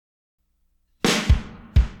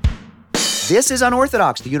This is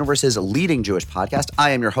Unorthodox, the universe's leading Jewish podcast. I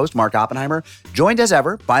am your host, Mark Oppenheimer, joined as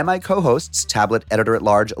ever by my co-hosts, Tablet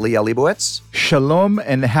Editor-at-Large Liel Leibowitz. Shalom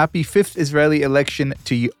and happy 5th Israeli election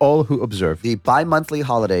to you all who observe. The bi-monthly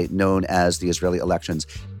holiday known as the Israeli elections.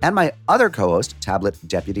 And my other co-host, Tablet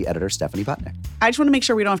Deputy Editor Stephanie Butnick. I just want to make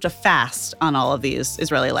sure we don't have to fast on all of these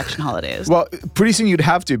Israeli election holidays. Well, pretty soon you'd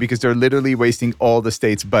have to because they're literally wasting all the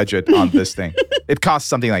state's budget on this thing. It costs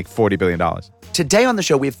something like $40 billion. Today on the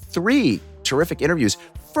show, we have 3 terrific interviews.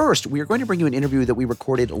 First, we are going to bring you an interview that we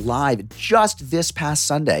recorded live just this past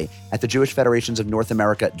Sunday at the Jewish Federations of North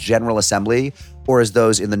America General Assembly, or as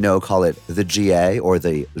those in the know call it, the GA or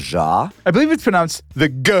the JA. I believe it's pronounced the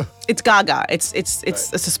G. It's Gaga. It's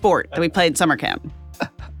a sport that we played in summer camp.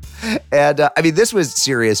 And this was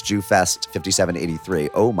serious Jew Fest 5783.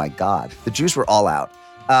 Oh my God. The Jews were all out.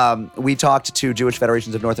 We talked to Jewish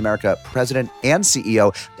Federations of North America President and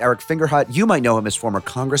CEO Eric Fingerhut. You might know him as former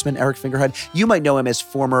Congressman Eric Fingerhut. You might know him as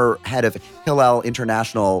former head of Hillel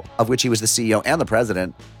International, of which he was the CEO and the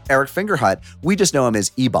president, Eric Fingerhut. We just know him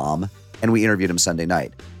as E-Bomb, and we interviewed him Sunday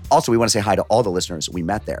night. Also, we want to say hi to all the listeners we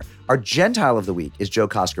met there. Our Gentile of the week is Joe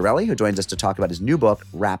Coscarelli, who joins us to talk about his new book,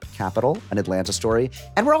 Rap Capital, an Atlanta story.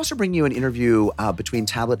 And we're also bringing you an interview between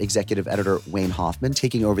Tablet Executive Editor Wayne Hoffman,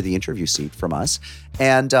 taking over the interview seat from us,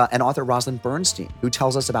 and author Rosalind Bernstein, who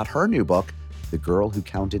tells us about her new book, The Girl Who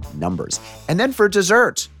Counted Numbers. And then for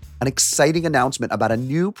dessert, an exciting announcement about a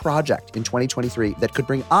new project in 2023 that could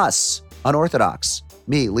bring us, Unorthodox,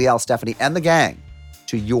 me, Liel, Stephanie, and the gang,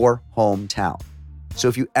 to your hometown. So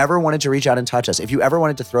if you ever wanted to reach out and touch us, if you ever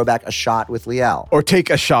wanted to throw back a shot with Liel, or take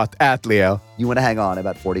a shot at Liel, you want to hang on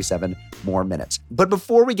about 47 more minutes. But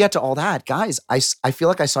before we get to all that, guys, I feel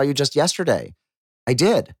like I saw you just yesterday. I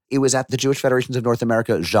did. It was at the Jewish Federations of North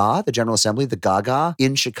America, JA, the General Assembly, the Gaga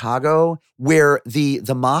in Chicago, where the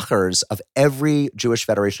machers of every Jewish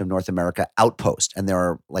Federation of North America outpost, and there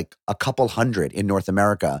are like a couple hundred in North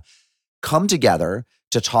America, come together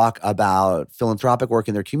to talk about philanthropic work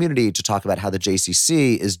in their community, to talk about how the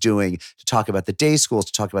JCC is doing, to talk about the day schools,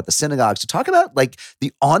 to talk about the synagogues, to talk about like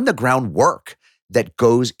the on-the-ground work that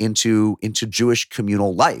goes into Jewish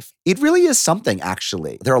communal life. It really is something,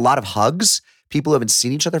 actually. There are a lot of hugs. People haven't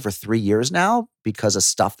seen each other for 3 years now because of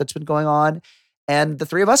stuff that's been going on. And the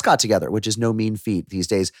 3 of us got together, which is no mean feat these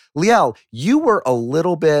days. Liel, you were a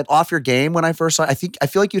little bit off your game when I first saw it. I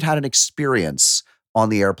feel like you'd had an experience on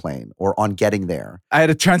the airplane or on getting there. I had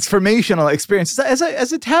a transformational experience, as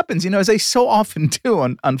it happens, as I so often do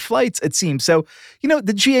on flights, it seems. So,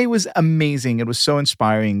 the GA was amazing. It was so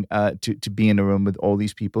inspiring to be in a room with all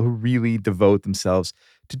these people who really devote themselves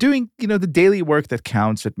to doing, the daily work that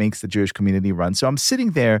counts, that makes the Jewish community run. So I'm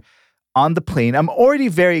sitting there on the plane. I'm already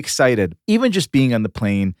very excited, even just being on the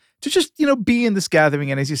plane, to just, be in this gathering.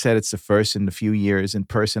 And as you said, it's the first in a few years in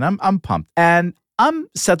person. I'm pumped. And I'm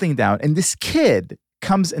settling down, and this kid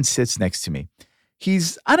comes and sits next to me.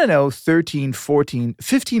 He's, 13, 14,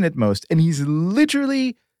 15 at most, and he's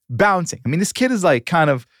literally bouncing. This kid is like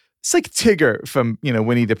it's like Tigger from,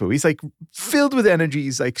 Winnie the Pooh. He's like filled with energy.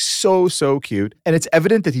 He's like so cute. And it's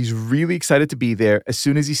evident that he's really excited to be there. As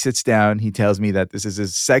soon as he sits down, he tells me that this is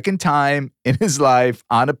his second time in his life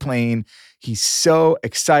on a plane. He's so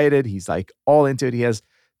excited. He's like all into it. He has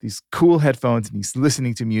these cool headphones and he's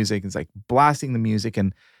listening to music. He's like blasting the music,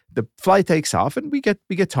 and the flight takes off and we get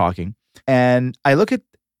talking. And I look at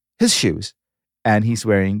his shoes and he's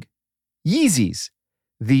wearing Yeezys,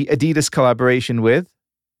 the Adidas collaboration with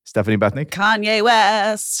Stephanie Butnick, Kanye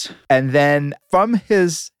West. And then from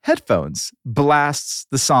his headphones blasts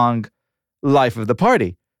the song Life of the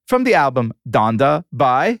Party from the album Donda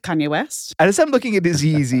by Kanye West. And as I'm looking at his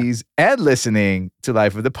Yeezys and listening to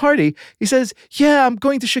Life of the Party, he says, yeah, I'm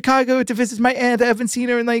going to Chicago to visit my aunt. I haven't seen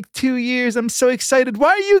her in like 2 years. I'm so excited. Why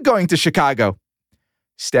are you going to Chicago?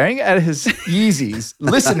 Staring at his Yeezys,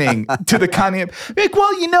 listening to the Kanye. Like,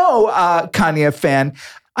 well, Kanye fan,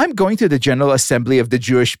 I'm going to the General Assembly of the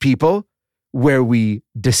Jewish people where we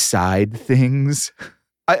decide things.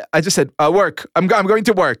 I just said, work. I'm going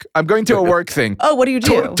to work. I'm going to a work thing. Oh, what do you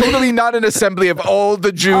do? Totally not an assembly of all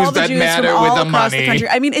the Jews that matter with the money. The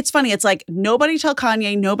country. It's funny. It's like, nobody tell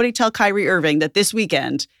Kanye, nobody tell Kyrie Irving that this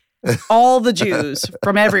weekend, all the Jews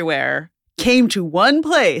from everywhere came to one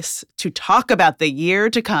place to talk about the year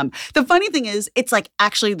to come. The funny thing is, it's like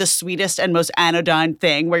actually the sweetest and most anodyne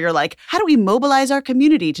thing where you're like, how do we mobilize our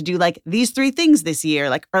community to do like these 3 things this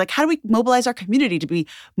year? Or how do we mobilize our community to be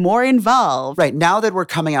more involved? Right. Now that we're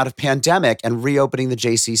coming out of pandemic and reopening the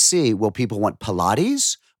JCC, will people want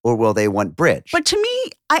Pilates? or will they want bridge? But to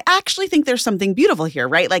me, I actually think there's something beautiful here,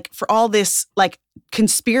 right? Like for all this like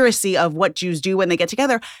conspiracy of what Jews do when they get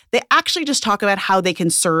together, they actually just talk about how they can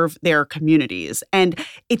serve their communities. And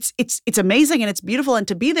it's amazing and it's beautiful. And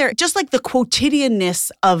to be there, just like the quotidianness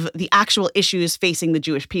of the actual issues facing the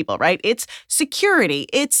Jewish people, right? It's security,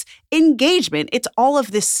 it's engagement, it's all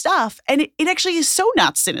of this stuff. And it actually is so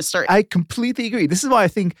not sinister. I completely agree. This is why I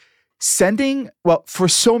think for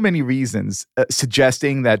so many reasons,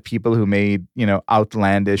 suggesting that people who made,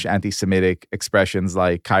 outlandish anti-Semitic expressions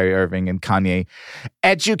like Kyrie Irving and Kanye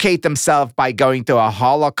educate themselves by going to a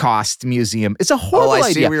Holocaust museum is a horrible idea.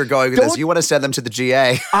 I see where you're going with this. You want to send them to the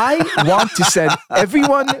GA. I want to send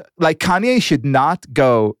everyone, like Kanye should not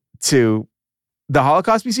go to the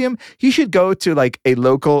Holocaust Museum. He should go to like a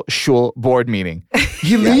local shul board meeting.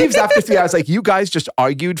 He leaves after 3 hours. Like, you guys just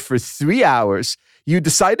argued for 3 hours. You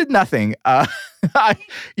decided nothing.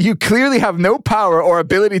 You clearly have no power or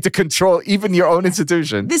ability to control even your own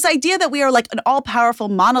institution. This idea that we are like an all-powerful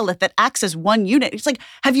monolith that acts as one unit. It's like,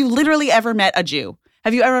 have you literally ever met a Jew?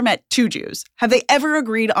 Have you ever met two Jews? Have they ever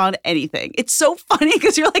agreed on anything? It's so funny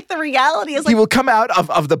because you're like, the reality is like... He will come out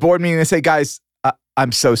of the board meeting and say, guys,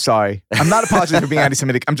 I'm so sorry. I'm not apologizing for being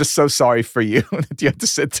anti-Semitic. I'm just so sorry for you that you have to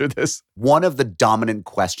sit through this. One of the dominant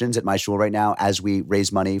questions at my shul right now, as we raise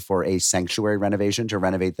money for a sanctuary renovation to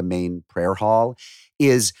renovate the main prayer hall,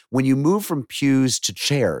 is when you move from pews to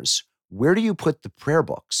chairs, where do you put the prayer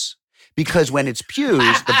books? Because when it's pews,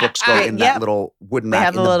 the books go in that little wooden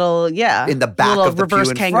rack. They have in the back of the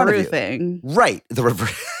reverse pew in front of kangaroo you. Thing. Right, the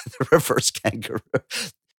reverse kangaroo.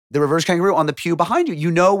 The reverse kangaroo on the pew behind you.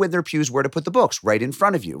 You know when there are pews where to put the books, right in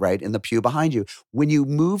front of you, right in the pew behind you. When you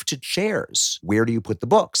move to chairs, where do you put the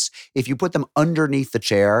books? If you put them underneath the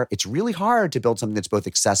chair, it's really hard to build something that's both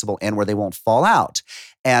accessible and where they won't fall out.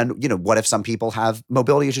 And, what if some people have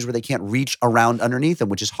mobility issues where they can't reach around underneath them,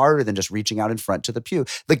 which is harder than just reaching out in front to the pew?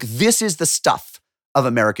 Like, this is the stuff of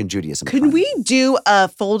American Judaism. Could we do a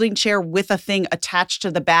folding chair with a thing attached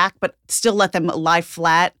to the back, but still let them lie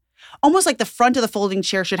flat? Almost like the front of the folding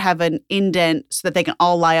chair should have an indent so that they can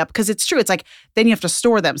all lie up. Because it's true. It's like, then you have to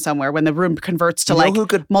store them somewhere when the room converts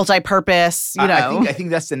to multi-purpose, I think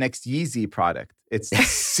that's the next Yeezy product. It's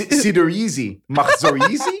Siddur Yeezy. Machzor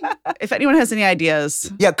Yeezy? If anyone has any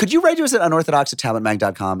ideas. Yeah, could you write to us at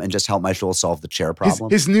unorthodox@talmudmag.com and just help my shul solve the chair problem?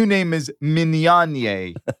 His new name is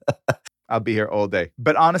Minyanye. I'll be here all day.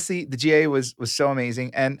 But honestly, the GA was so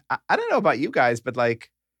amazing. And I don't know about you guys, but like,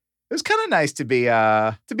 it was kind of nice to be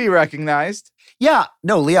recognized. Yeah.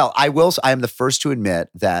 No, Liel, I am the first to admit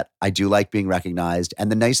that I do like being recognized. And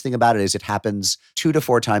the nice thing about it is it happens 2 to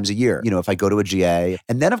 4 times a year. If I go to a GA.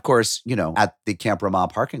 And then, of course, at the Camp Ramah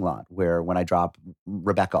parking lot, where when I drop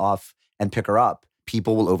Rebecca off and pick her up,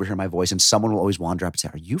 people will overhear my voice and someone will always wander up and say,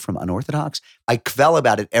 "Are you from Unorthodox?" I kvel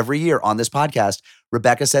about it every year on this podcast.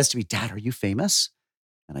 Rebecca says to me, "Dad, are you famous?"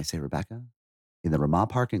 And I say, "Rebecca, in the Ramah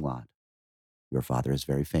parking lot, your father is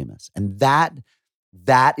very famous." And that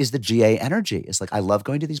is the GA energy. It's like, I love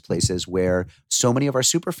going to these places where so many of our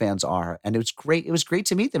super fans are. And it was great. It was great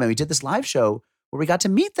to meet them. And we did this live show where we got to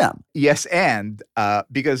meet them. Yes, and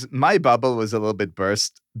because my bubble was a little bit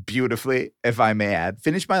burst beautifully, if I may add.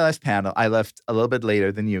 Finished my last panel. I left a little bit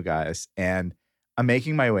later than you guys. And I'm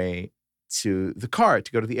making my way to the car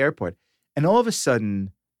to go to the airport. And all of a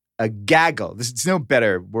sudden, a gaggle, there's no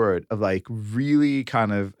better word, of like really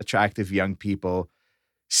kind of attractive young people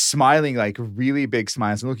smiling, like really big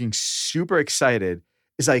smiles and looking super excited,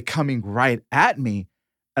 is like coming right at me.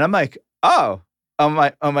 And I'm like, on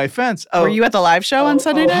my fence. Oh, were you at the live show on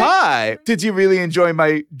Sunday night? Hi. Did you really enjoy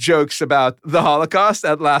my jokes about the Holocaust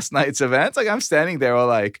at last night's event? Like, I'm standing there all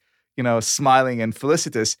like, smiling and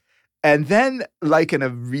felicitous. And then, like in a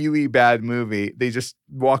really bad movie, they just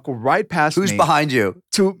walk right past me. Who's behind you?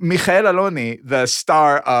 To Michael Aloni, the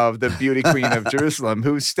star of the Beauty Queen of Jerusalem,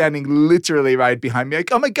 who's standing literally right behind me.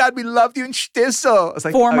 Like, "Oh my God, we loved you in Shtisel." It's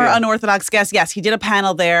like, former Unorthodox guest. Yes, he did a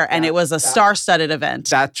panel there, and it was a star-studded event.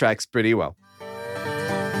 That tracks pretty well.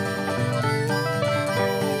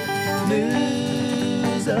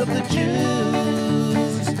 News of the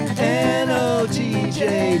Jews,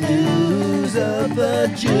 NOTJ News of the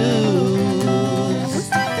Jews.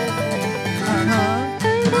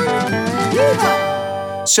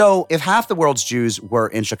 So if half the world's Jews were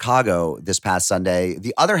in Chicago this past Sunday,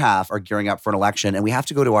 the other half are gearing up for an election, and we have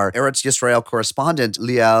to go to our Eretz Yisrael correspondent,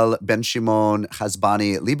 Liel Ben-Shimon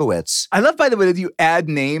Chazbani-Leibowitz. I love, by the way, that you add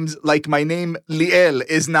names. Like, my name, Liel,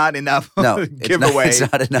 is not enough. No, Giveaway. it's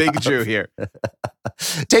not enough. Big Jew here.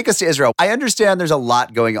 Take us to Israel. I understand there's a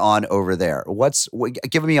lot going on over there.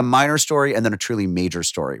 Give me a minor story and then a truly major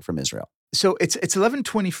story from Israel. So it's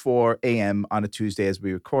 11:24 a.m. on a Tuesday as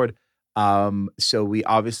we record. So we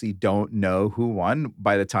obviously don't know who won.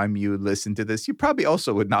 By the time you listen to this, you probably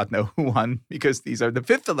also would not know who won because these are the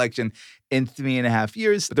fifth election in 3.5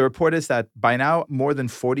 years. The report is that by now, more than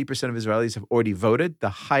 40% of Israelis have already voted, the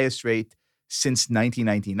highest rate since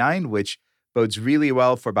 1999, which bodes really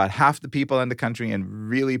well for about half the people in the country and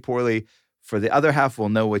really poorly for the other half. We'll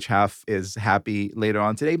know which half is happy later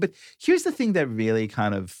on today. But here's the thing that really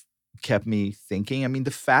kind of kept me thinking. I mean,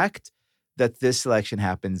 the fact that this election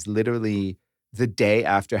happens literally the day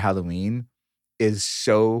after Halloween is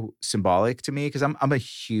so symbolic to me because I'm a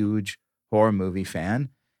huge horror movie fan.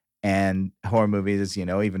 And horror movies,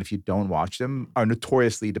 even if you don't watch them, are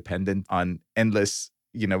notoriously dependent on endless,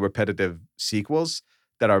 repetitive sequels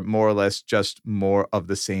that are more or less just more of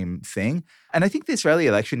the same thing. And I think the Israeli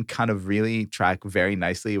election kind of really tracked very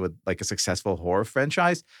nicely with like a successful horror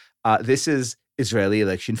franchise. This is Israeli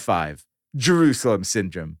Election 5. Jerusalem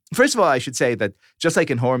Syndrome. First of all, I should say that just like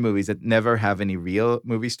in horror movies that never have any real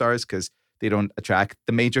movie stars because they don't attract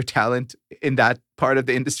the major talent in that part of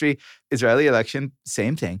the industry, Israeli Election,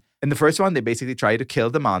 same thing. In the first one, they basically try to kill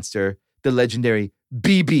the monster, the legendary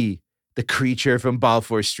Bibi, the creature from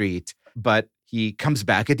Balfour Street. But he comes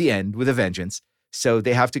back at the end with a vengeance. So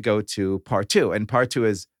they have to go to part 2. And part 2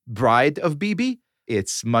 is Bride of Bibi.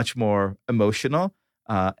 It's much more emotional.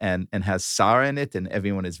 And has Sarah in it, and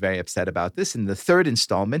everyone is very upset about this. In the third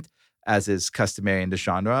installment, as is customary in the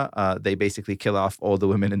genre, they basically kill off all the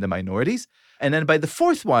women and the minorities. And then by the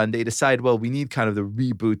fourth one, they decide, well, we need kind of the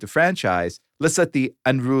reboot the franchise. Let's let the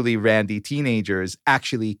unruly randy teenagers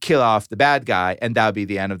actually kill off the bad guy, and that'll be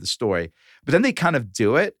the end of the story. But then they kind of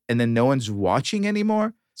do it, and then no one's watching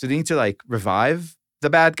anymore. So they need to revive the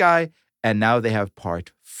bad guy. And now they have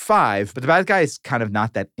part 5. But the bad guy is kind of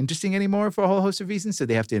not that interesting anymore for a whole host of reasons. So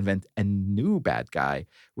they have to invent a new bad guy,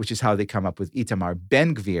 which is how they come up with Itamar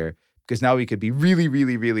Ben-Gvir. Because now we could be really,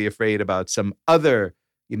 really, really afraid about some other,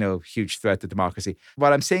 huge threat to democracy.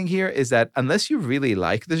 What I'm saying here is that unless you really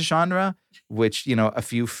like the genre, which, a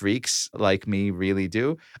few freaks like me really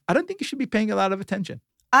do, I don't think you should be paying a lot of attention.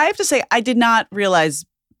 I have to say, I did not realize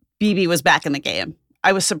Bibi was back in the game.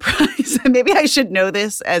 I was surprised. Maybe I should know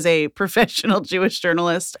this as a professional Jewish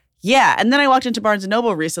journalist. Yeah. And then I walked into Barnes &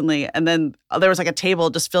 Noble recently, and then there was a table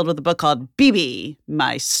just filled with a book called Bibi,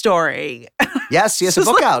 My Story. Yes, he has a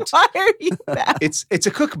book out. Why are you back? It's a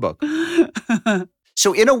cookbook.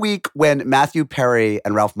 So in a week when Matthew Perry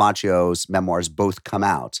and Ralph Macchio's memoirs both come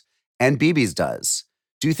out, and Bibi's does,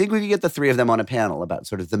 do you think we could get the three of them on a panel about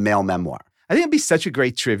sort of the male memoir? I think it'd be such a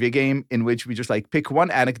great trivia game in which we just pick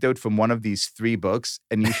one anecdote from one of these 3 books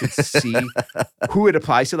and you should see who it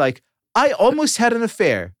applies to. I almost had an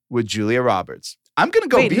affair with Julia Roberts. I'm going to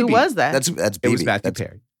go Bibi. Who was that? That's Bibi. It was Matthew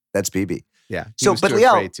Perry. That's Bibi. Yeah. He So, was but too Liel,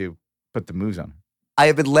 afraid to put the moves on her. I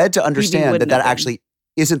have been led to understand wouldn't that have been. actually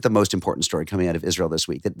isn't the most important story coming out of Israel this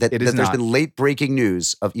week. That It is there's not. been late breaking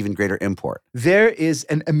news of even greater import. There is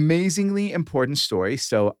an amazingly important story.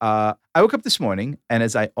 So I woke up this morning, and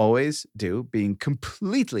as I always do, being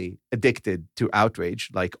completely addicted to outrage,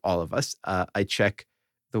 like all of us, I check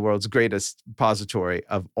the world's greatest repository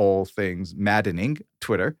of all things maddening,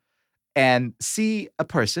 Twitter, and see a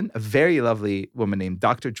person, a very lovely woman named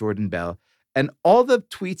Dr. Jordan Bell, and all the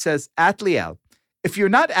tweet says, @Liel, if you're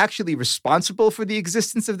not actually responsible for the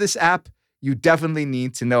existence of this app, you definitely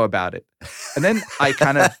need to know about it. And then I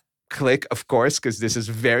kind of click, of course, because this is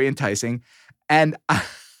very enticing. And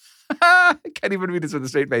I can't even read this with a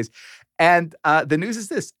straight face. And the news is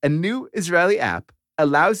this. A new Israeli app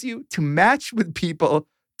allows you to match with people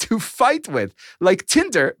to fight with, like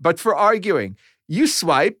Tinder, but for arguing. You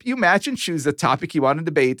swipe, you match and choose the topic you want to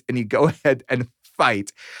debate, and you go ahead and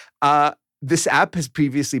fight. This app has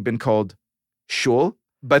previously been called Shul,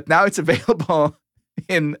 but now it's available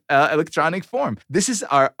in electronic form. This is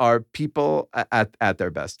our people at their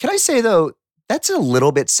best. Can I say, though, that's a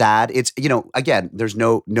little bit sad. It's, again, there's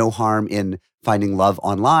no harm in finding love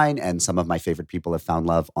online, and some of my favorite people have found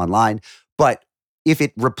love online. But if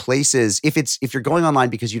it replaces, if you're going online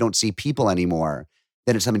because you don't see people anymore,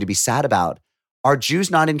 then it's something to be sad about. Are Jews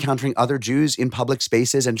not encountering other Jews in public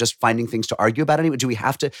spaces and just finding things to argue about anyway? Do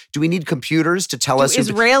we need computers to tell us?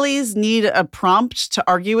 Israelis need a prompt to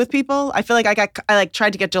argue with people? I feel like I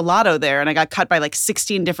tried to get gelato there, and I got cut by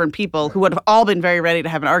 16 different people who would have all been very ready to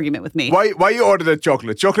have an argument with me. Why you order that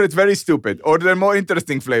chocolate? Chocolate's very stupid. Order a more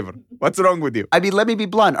interesting flavor. What's wrong with you? I mean, let me be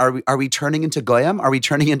blunt. Are we turning into Goyim? Are we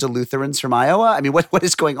turning into Lutherans from Iowa? I mean, what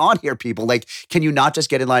is going on here, people? Like, can you not just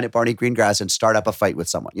get in line at Barney Greengrass and start up a fight with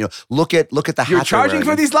someone? You know, look at the hat. You're charging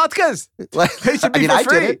for these latkes. Like, They should be for I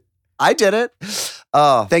free. did it. I did it.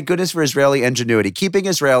 Oh, thank goodness for Israeli ingenuity. Keeping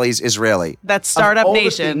Israelis Israeli. That's Startup Of all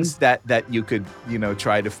Nation. the things that you could,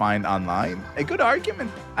 try to find online, a good argument.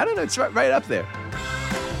 I don't know. It's right up there.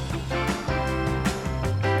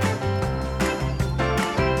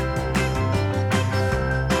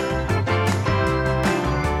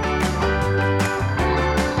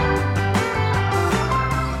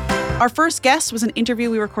 Our first guest was an interview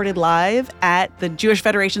we recorded live at the Jewish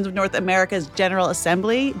Federations of North America's General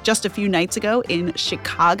Assembly just a few nights ago in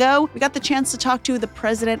Chicago. We got the chance to talk to the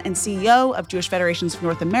president and CEO of Jewish Federations of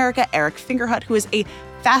North America, Eric Fingerhut, who is a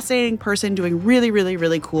fascinating person doing really, really,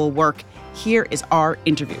 really cool work. Here is our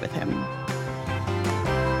interview with him.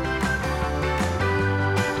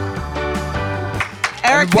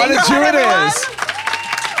 Eric What a Fingerhut, Jew it everyone. is.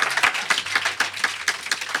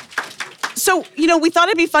 So, we thought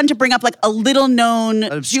it'd be fun to bring up like a little known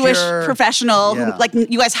Obscure. Jewish professional Yeah. who like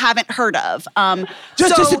you guys haven't heard of.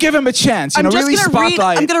 Just to give him a chance, I'm just really gonna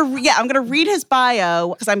spotlight. I'm gonna read his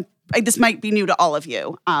bio because this might be new to all of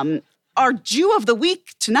you. Our Jew of the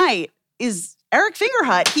Week tonight is Eric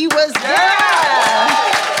Fingerhut. He was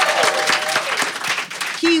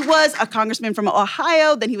a congressman from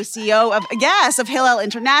Ohio. Then he was CEO of Hillel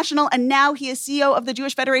International, and now he is CEO of the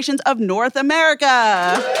Jewish Federations of North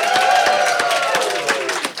America.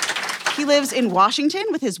 He lives in Washington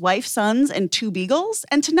with his wife, sons, and 2 beagles.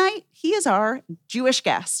 And tonight, he is our Jewish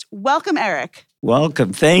guest. Welcome, Eric.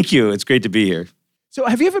 Welcome. Thank you. It's great to be here. So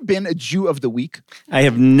have you ever been a Jew of the Week? I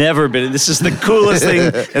have never been. This is the coolest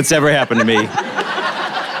thing that's ever happened to me.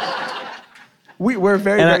 We're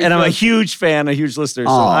very, And, very and I'm a close. huge fan, a huge listener.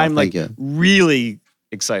 So Aw, I'm thank you. really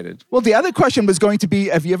excited. Well, the other question was going to be,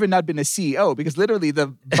 have you ever not been a CEO? Because literally the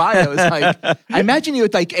bio is like, I imagine you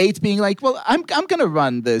at like 8 being like, well, I'm going to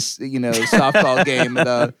run this, softball game,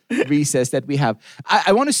 the recess that we have.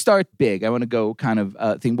 I want to start big. I want to go kind of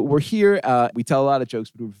thing. But we're here. We tell a lot of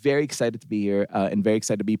jokes, but we're very excited to be here and very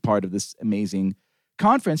excited to be part of this amazing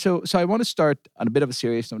conference. So I want to start on a bit of a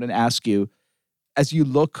serious note and ask you, as you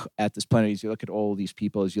look at this planet, as you look at all these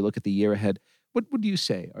people, as you look at the year ahead, what would you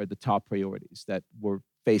say are the top priorities that were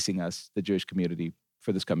facing us, the Jewish community,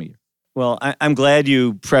 for this coming year? Well, I'm glad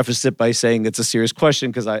you prefaced it by saying it's a serious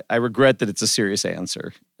question because I regret that it's a serious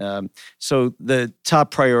answer. So the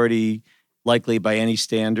top priority, likely by any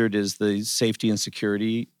standard, is the safety and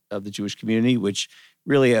security of the Jewish community, which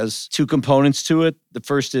really has 2 components to it. The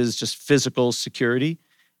first is just physical security.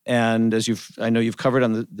 And as I know you've covered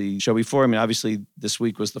on the show before, I mean, obviously this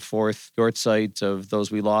week was the 4th yahrzeit of those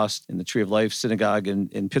we lost in the Tree of Life Synagogue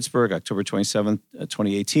in Pittsburgh, October 27th,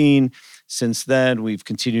 2018. Since then, we've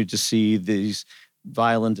continued to see these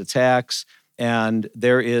violent attacks. And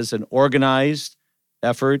there is an organized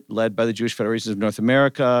effort led by the Jewish Federations of North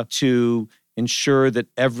America to ensure that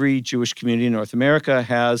every Jewish community in North America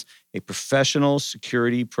has a professional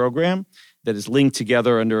security program that is linked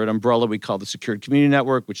together under an umbrella we call the Secured Community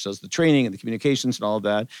Network, which does the training and the communications and all of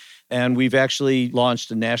that. And we've actually launched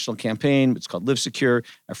a national campaign. It's called Live Secure.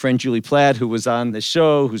 Our friend Julie Platt, who was on the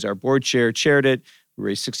show, who's our board chair, chaired it. We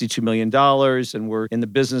raised $62 million, and we're in the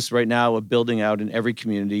business right now of building out in every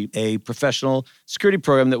community a professional security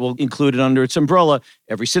program that will include it under its umbrella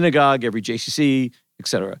every synagogue, every JCC, et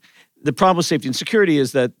cetera. The problem with safety and security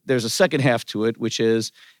is that there's a second half to it, which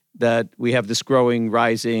is that we have this growing,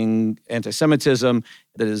 rising anti-Semitism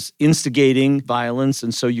that is instigating violence.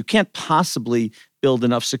 And so you can't possibly build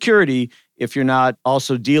enough security if you're not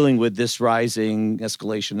also dealing with this rising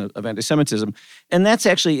escalation of anti-Semitism. And that's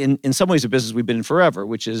actually, in some ways, a business we've been in forever,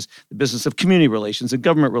 which is the business of community relations and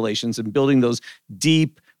government relations and building those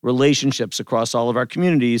deep relationships across all of our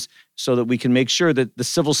communities so that we can make sure that the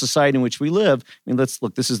civil society in which we live, I mean, let's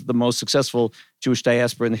look, this is the most successful Jewish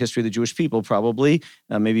diaspora in the history of the Jewish people, probably.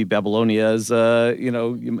 Maybe Babylonia is,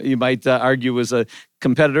 you might argue was a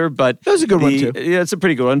competitor, but That was a good one, too. Yeah, it's a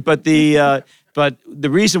pretty good one. But the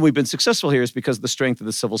reason we've been successful here is because of the strength of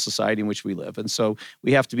the civil society in which we live. And so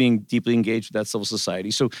we have to be deeply engaged with that civil society.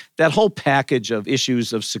 So that whole package of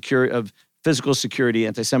issues of physical security,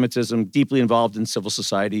 anti-Semitism, deeply involved in civil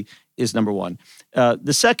society is number one.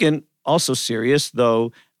 The second, also serious,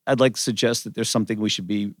 though I'd like to suggest that there's something we should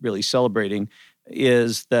be really celebrating,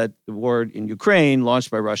 is that the war in Ukraine, launched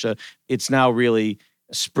by Russia, it's now really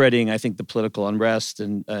spreading, I think, the political unrest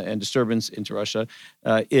and disturbance into Russia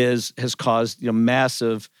has caused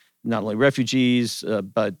massive not only refugees,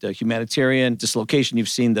 but humanitarian dislocation. You've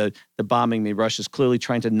seen the bombing. I mean, Russia's clearly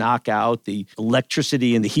trying to knock out the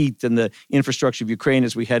electricity and the heat and the infrastructure of Ukraine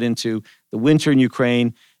as we head into the winter in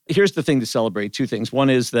Ukraine. Here's the thing to celebrate, two things. One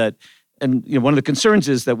is that, and one of the concerns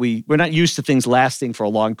is that we're not used to things crises lasting for a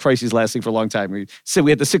long time. We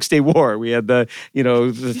had the 6-day war, we had the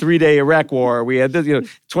 3-day Iraq war, we had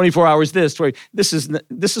 24 hours this is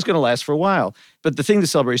going to last for a while. But the thing to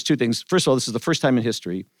celebrate is two things. First of all, this is the first time in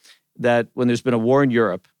history that when there's been a war in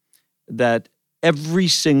Europe, that every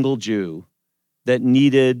single Jew that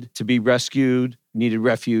needed to be rescued, needed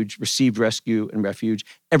refuge, received rescue and refuge,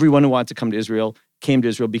 everyone who wanted to come to Israel came to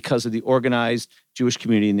Israel because of the organized Jewish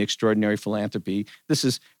community and the extraordinary philanthropy. This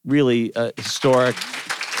is really a historic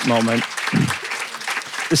moment.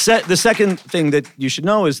 The second thing that you should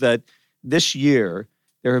know is that this year,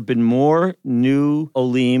 there have been more new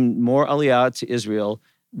Olim, more Aliyah to Israel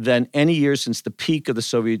than any year since the peak of the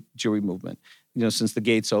Soviet Jewry movement, since the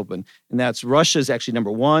gates opened. And that's Russia's actually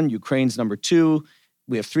number one, Ukraine's number two.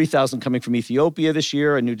 We have 3,000 coming from Ethiopia this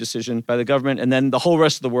year, a new decision by the government. And then the whole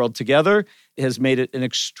rest of the world together has made it an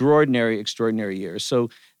extraordinary, extraordinary year. So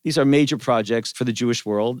these are major projects for the Jewish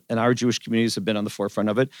world, and our Jewish communities have been on the forefront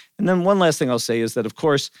of it. And then one last thing I'll say is that, of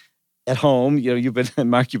course, at home,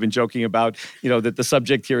 Mark, you've been joking about, that the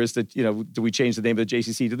subject here is that, do we change the name of the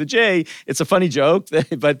JCC to the J? It's a funny joke,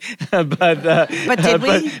 but did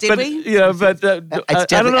we? Did we? I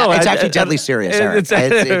don't know. It's actually deadly serious, Eric.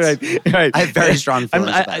 Right. I have very strong feelings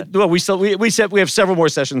about it. Well, we said we have several more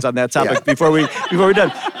sessions on that topic before we're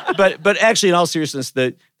done. But actually, in all seriousness,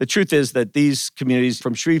 the truth is that these communities,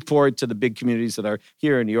 from Shreveport to the big communities that are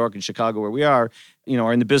here in New York and Chicago, where we are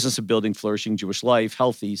in the business of building flourishing Jewish life,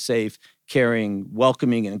 healthy, safe, caring,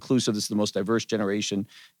 welcoming, and inclusive. This is the most diverse generation,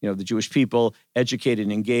 the Jewish people, educated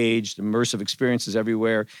and engaged, immersive experiences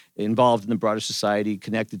everywhere, involved in the broader society,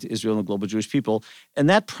 connected to Israel and the global Jewish people. And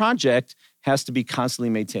that project has to be constantly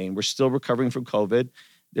maintained. We're still recovering from COVID.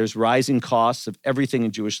 There's rising costs of everything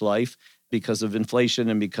in Jewish life because of inflation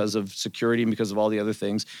and because of security and because of all the other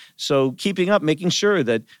things. So keeping up, making sure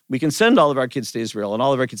that we can send all of our kids to Israel and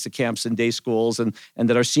all of our kids to camps and day schools and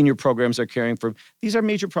that our senior programs are caring for. These are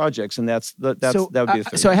major projects, and that would be the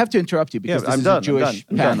third. So I have to interrupt you because this is a Jewish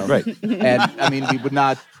panel. Right. And I mean, we would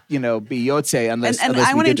not, be Yotze unless And unless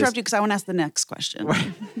I we want to did interrupt this. you because I want to ask the next question.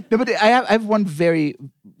 No, but I have one very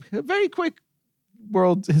quick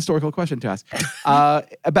world historical question to ask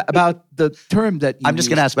about the term that you I'm just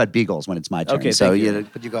going to used ask about beagles when it's my turn. Okay, so thank you.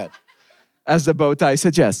 but you go ahead. as the bow tie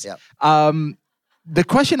suggests. Yeah. The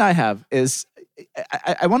question I have is,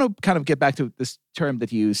 I want to kind of get back to this term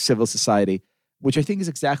that you use, civil society, which I think is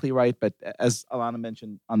exactly right. But as Alana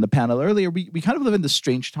mentioned on the panel earlier, we kind of live in this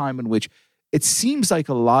strange time in which it seems like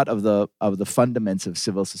a lot of the fundaments of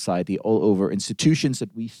civil society all over institutions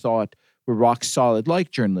that we thought were rock solid,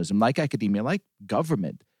 like journalism, like academia, like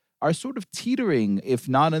government, are sort of teetering, if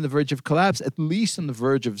not on the verge of collapse, at least on the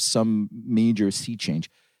verge of some major sea change.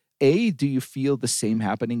 A, do you feel the same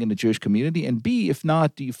happening in the Jewish community? And B, if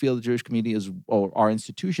not, do you feel the Jewish community or our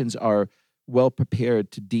institutions are well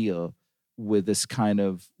prepared to deal with this kind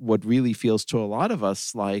of what really feels to a lot of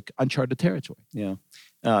us like uncharted territory? Yeah.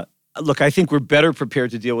 Look, I think we're better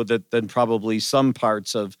prepared to deal with it than probably some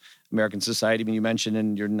parts of American society. I mean, you mentioned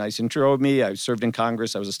in your nice intro of me, I served in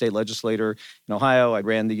Congress. I was a state legislator in Ohio. I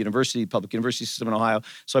ran the public university system in Ohio.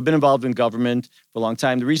 So I've been involved in government for a long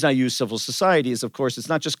time. The reason I use civil society is, of course, it's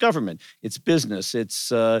not just government. It's business. It's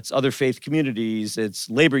other faith communities. It's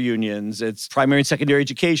labor unions. It's primary and secondary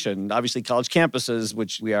education. Obviously, college campuses,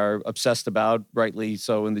 which we are obsessed about, rightly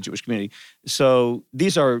so, in the Jewish community. So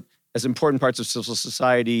these are as important parts of civil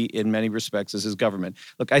society in many respects as is government.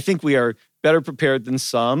 Look, I think we are better prepared than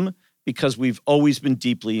some because we've always been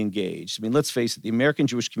deeply engaged. I mean, let's face it, the American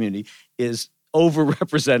Jewish community is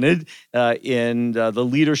overrepresented in the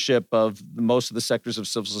leadership of most of the sectors of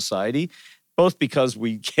civil society, both because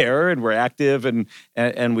we care and we're active and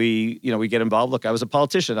we get involved. Look, I was a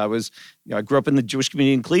politician. I grew up in the Jewish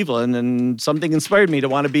community in Cleveland, and something inspired me to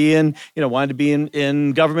want to be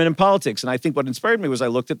in government and politics. And I think what inspired me was I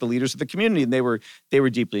looked at the leaders of the community, and they were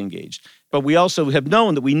deeply engaged. But we also have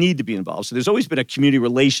known that we need to be involved. So there's always been a community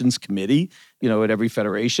relations committee, at every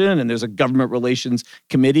federation, and there's a government relations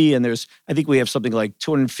committee, and I think we have something like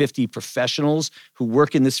 250 professionals who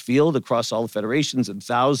work in this field across all the federations and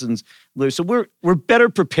thousands. So we're better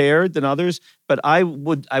prepared than others, but I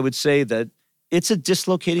would say that it's a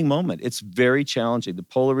dislocating moment. It's very challenging. The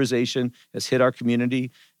polarization has hit our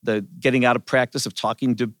community. The getting out of practice of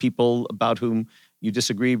talking to people about whom you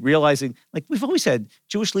disagree, realizing, like we've always had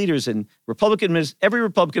Jewish leaders in every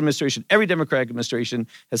Republican administration, every Democratic administration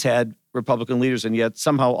has had Republican leaders, and yet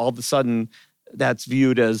somehow all of a sudden that's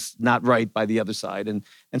viewed as not right by the other side. And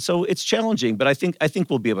so it's challenging, but I think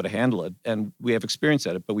we'll be able to handle it, and we have experience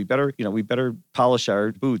at it, but we better polish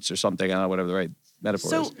our boots or something. I don't know, whatever the right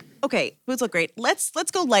metaphor is. So, okay, boots look great. Let's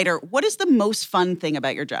go lighter. What is the most fun thing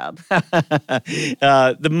about your job?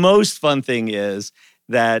 The most fun thing is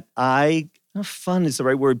that fun is the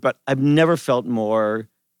right word, but I've never felt more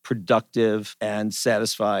productive and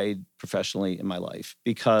satisfied professionally in my life,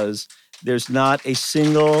 because there's not a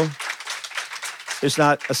single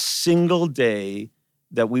day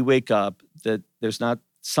that we wake up that there's not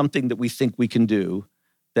something that we think we can do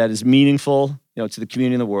that is meaningful, to the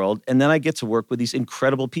community and the world. And then I get to work with these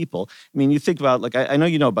incredible people. I mean, you think about, like, I know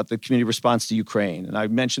you know about the community response to Ukraine, and I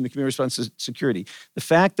mentioned the community response to security. The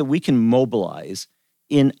fact that we can mobilize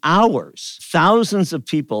in hours thousands of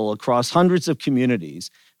people across hundreds of communities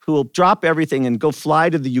who will drop everything and go fly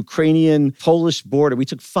to the Ukrainian-Polish border. We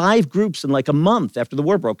took 5 groups in like a month after the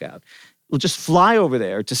war broke out. Will just fly over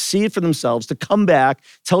there to see it for themselves, to come back,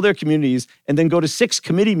 tell their communities, and then go to 6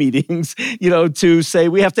 committee meetings, to say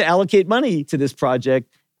we have to allocate money to this project.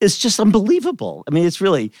 It's just unbelievable. I mean, it's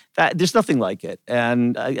really, there's nothing like it.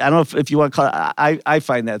 And I don't know if you want to call it, I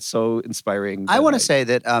find that so inspiring. I want to say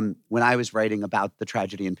that when I was writing about the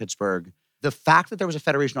tragedy in Pittsburgh, the fact that there was a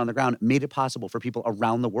federation on the ground made it possible for people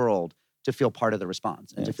around the world to feel part of the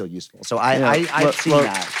response and to feel useful. So I've seen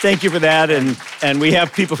that. Thank you for that. And we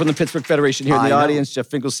have people from the Pittsburgh Federation here in the audience, Jeff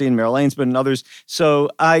Finkelstein, Meryl Ainsman, and others. So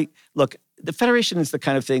the Federation is the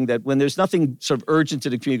kind of thing that when there's nothing sort of urgent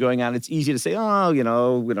to the community going on, it's easy to say, we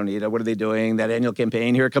don't need it. What are they doing? That annual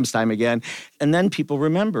campaign, here it comes time again. And then people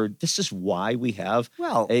remember, this is why we have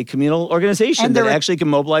a communal organization that actually can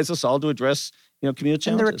mobilize us all to address communal challenges.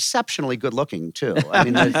 And they're exceptionally good looking too. I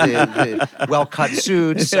mean, the well-cut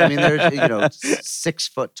suits. I mean, they're 6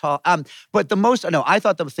 foot tall. But I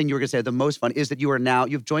thought the thing you were going to say, the most fun, is that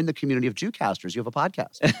you've joined the community of Jewcasters. You have a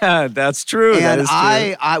podcast. That's true. And that is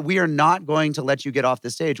true. we are not going to let you get off the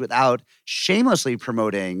stage without shamelessly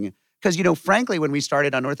promoting. Because, frankly, when we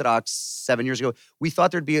started Unorthodox 7 years ago, we thought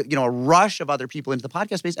there'd be, a rush of other people into the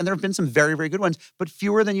podcast space. And there have been some very, very good ones, but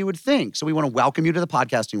fewer than you would think. So we want to welcome you to the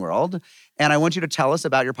podcasting world. And I want you to tell us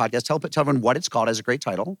about your podcast. Tell everyone what it's called. It has a great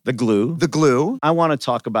title. The Glue. The Glue. I want to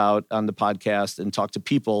talk about on the podcast and talk to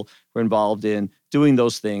people who are involved in doing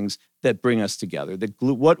those things that bring us together. The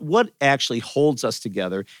glue, what actually holds us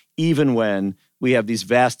together, even when we have these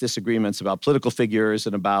vast disagreements about political figures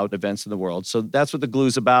and about events in the world. So that's what The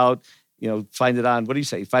Glue's about. Find it on, what do you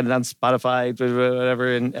say? Find it on Spotify,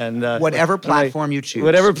 whatever, and whatever platform you choose.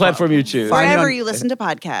 Whatever platform you choose. Wherever you listen to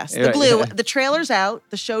podcasts. The Glue, the trailer's out.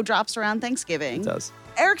 The show drops around Thanksgiving. It does.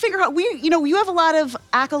 Eric Fingerhoff, you have a lot of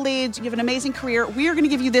accolades. You have an amazing career. We are going to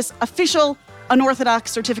give you this official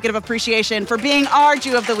Unorthodox Certificate of Appreciation for being our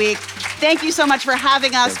Jew of the Week. Thank you so much for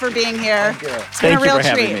having us, for being here. Thank you. It's been a real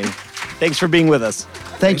treat. Having me. Thanks for being with us.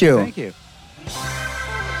 Thank you. Thank you.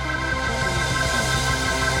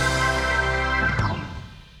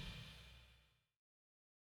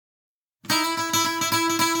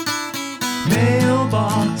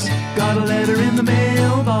 Mailbox, got a letter in the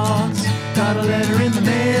mailbox, got a letter in the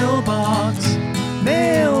mailbox,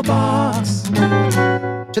 mailbox.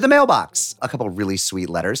 To the mailbox, a couple really sweet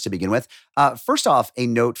letters to begin with. First off, a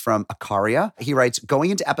note from Akaria. He writes, going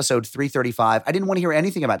into episode 335, I didn't want to hear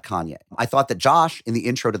anything about Kanye. I thought that Josh, in the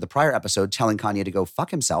intro to the prior episode, telling Kanye to go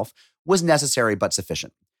fuck himself, was necessary but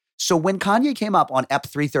sufficient. So when Kanye came up on Ep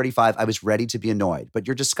 335, I was ready to be annoyed, but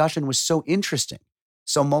your discussion was so interesting,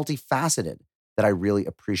 so multifaceted, that I really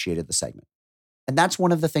appreciated the segment. And that's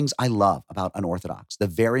one of the things I love about Unorthodox, the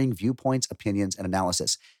varying viewpoints, opinions, and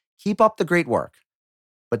analysis. Keep up the great work.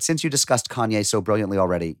 But since you discussed Kanye so brilliantly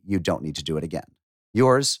already, you don't need to do it again.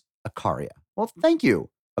 Yours, Akaria. Well, thank you,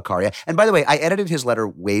 Akaria. And by the way, I edited his letter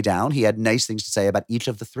way down. He had nice things to say about each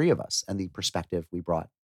of the three of us and the perspective we brought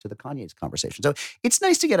to the Kanye's conversation. So it's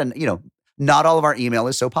nice to get not all of our email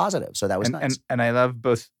is so positive. So that was nice. And I love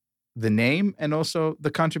both the name and also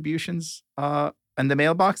the contributions in the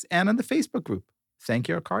mailbox and on the Facebook group. Thank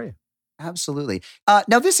you, Akaria. Absolutely.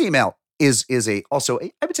 Now, this email is also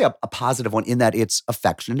I would say a positive one in that it's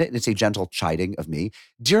affectionate and it's a gentle chiding of me.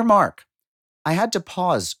 Dear Mark, I had to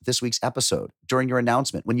pause this week's episode during your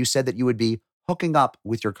announcement when you said that you would be hooking up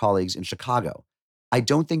with your colleagues in Chicago. I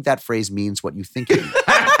don't think that phrase means what you think it means. In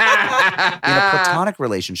a platonic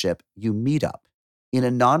relationship, you meet up. In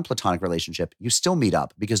a non-platonic relationship, you still meet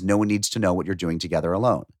up because no one needs to know what you're doing together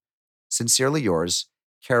alone. Sincerely yours,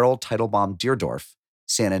 Carol Teitelbaum Deerdorf,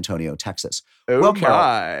 San Antonio, Texas. Oh Well, Carol,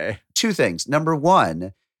 my. two things. Number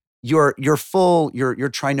one, your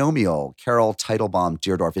trinomial, Carol Teitelbaum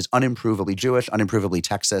Deerdorf, is unimprovably Jewish, unimprovably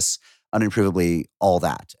Texas, unimprovably all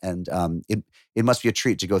that. And it must be a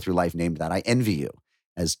treat to go through life named that. I envy you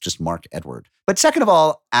as just Mark Edward. But second of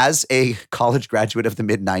all, as a college graduate of the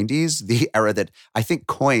mid-90s, the era that I think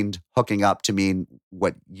coined hooking up to mean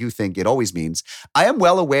what you think it always means, I am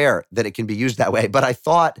well aware that it can be used that way, but I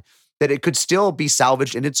thought that it could still be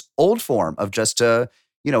salvaged in its old form of just to,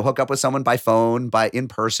 hook up with someone by phone, in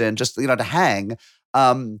person, just, to hang.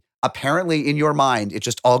 Apparently in your mind, it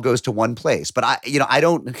just all goes to one place. But I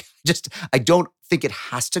don't think it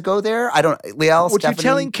has to go there. I don't, Liel, What Stephanie, you're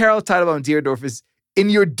telling Carol Teitelbaum Deerdorf is in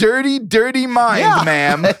your dirty, dirty mind, Yeah.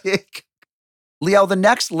 ma'am. Liel, the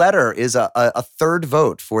next letter is a third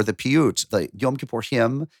vote for the piyut, the Yom Kippur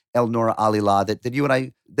hymn, El Nora Alila, that you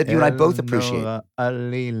and I both appreciate. Nora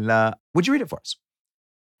Alila. Would you read it for us?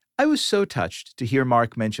 I was so touched to hear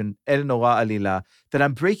Mark mention El Nora Alila that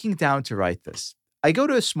I'm breaking down to write this. I go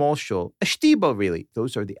to a small shul, a shtibel really,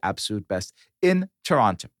 those are the absolute best, in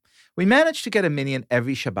Toronto. We manage to get a minyan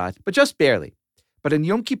every Shabbat, but just barely. But in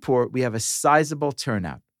Yom Kippur, we have a sizable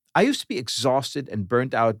turnout. I used to be exhausted and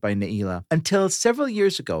burnt out by Ne'ilah until several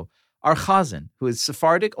years ago, our chazan, who is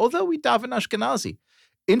Sephardic, although we daven Ashkenazi,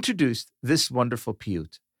 introduced this wonderful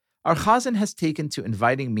piyut. Our chazan has taken to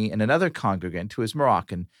inviting me and another congregant who is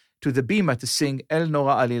Moroccan to the bima to sing El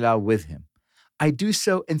Nora Alila with him. I do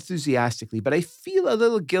so enthusiastically, but I feel a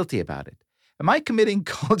little guilty about it. Am I committing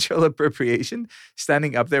cultural appropriation,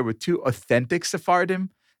 standing up there with two authentic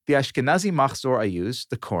Sephardim? The Ashkenazi machzor I use,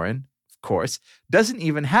 the Koran, of course, doesn't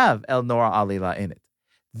even have El Nora Alila in it.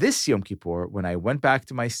 This Yom Kippur, when I went back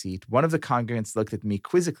to my seat, one of the congregants looked at me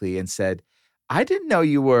quizzically and said, I didn't know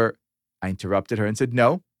you were... I interrupted her and said,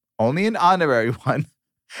 no, only an honorary one,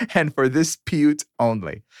 and for this piyut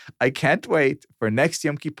only. I can't wait for next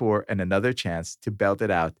Yom Kippur and another chance to belt it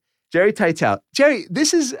out. Jerry Teitel. Jerry,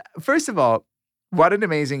 this is, first of all, what an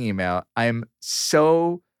amazing email. I'm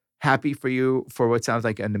so happy for you for what sounds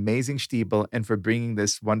like an amazing shtibel and for bringing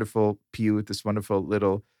this wonderful piyut, this wonderful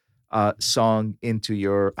little song into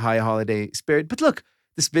your high holiday spirit. But look,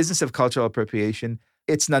 this business of cultural appropriation,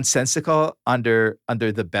 it's nonsensical under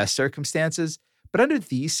the best circumstances. But under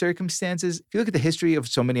these circumstances, if you look at the history of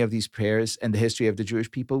so many of these prayers and the history of the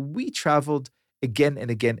Jewish people, we traveled again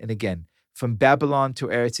and again and again, from Babylon to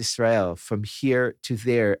Eretz Israel, from here to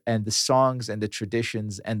there, and the songs and the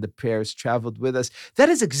traditions and the prayers traveled with us. That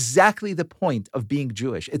is exactly the point of being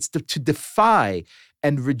Jewish. It's to defy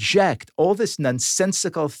and reject all this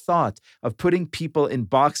nonsensical thought of putting people in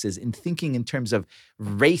boxes and thinking in terms of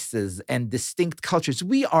races and distinct cultures.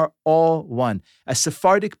 We are all one. A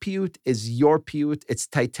Sephardic piyut is your piyut. It's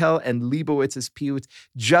Teitel and Leibowitz's piyut,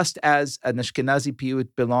 just as an Ashkenazi piyut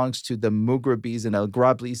belongs to the Mugrabis and El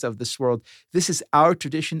Grablis of this world. This is our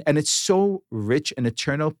tradition, and it's so rich and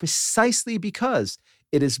eternal precisely because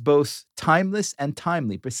it is both timeless and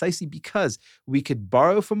timely, precisely because we could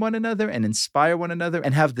borrow from one another and inspire one another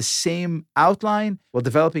and have the same outline while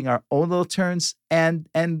developing our own little turns and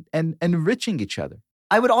enriching each other.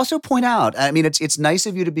 I would also point out, I mean, it's nice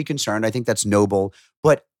of you to be concerned. I think that's noble.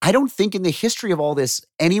 But I don't think in the history of all this,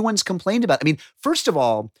 anyone's complained about it. I mean, first of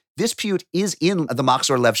all, this piyut is in the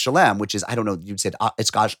Machzor Lev Shalem, which is, I don't know, you'd said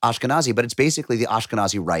it's Ashkenazi, but it's basically the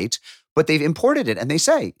Ashkenazi rite. But they've imported it, and they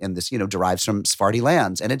say, and this, derives from Sephardi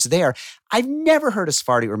lands, and it's there. I've never heard a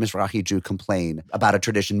Sephardi or Mizrahi Jew complain about a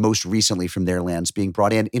tradition most recently from their lands being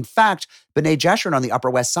brought in. In fact, B'nai Jeshurun on the Upper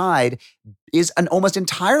West Side is an almost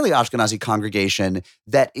entirely Ashkenazi congregation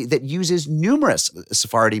that uses numerous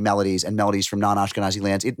Sephardi melodies and melodies from non-Ashkenazi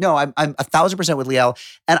lands. I'm 1,000% with Liel,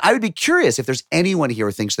 and I would be curious if there's anyone here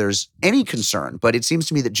who thinks there's any concern, but it seems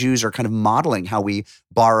to me that Jews are kind of modeling how we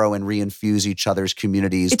borrow and reinfuse each other's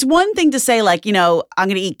communities. It's one thing to say, like, I'm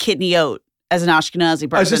going to eat kidney oat as an Ashkenazi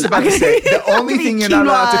person. I was just about to say, the only thing you're not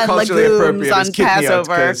allowed to culturally appropriate is kidney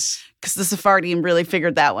oats, because the Sephardim really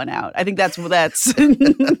figured that one out. I think that's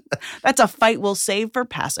that's a fight we'll save for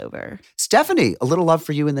Passover. Stephanie, a little love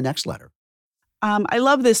for you in the next letter. I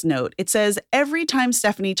love this note. It says, every time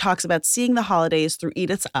Stephanie talks about seeing the holidays through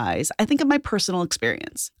Edith's eyes, I think of my personal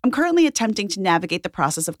experience. I'm currently attempting to navigate the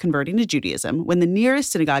process of converting to Judaism when the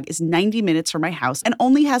nearest synagogue is 90 minutes from my house and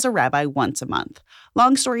only has a rabbi once a month.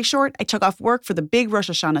 Long story short, I took off work for the big Rosh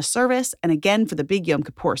Hashanah service and again for the big Yom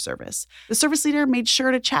Kippur service. The service leader made sure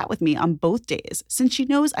to chat with me on both days since she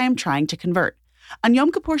knows I am trying to convert. On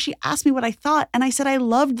Yom Kippur, she asked me what I thought, and I said I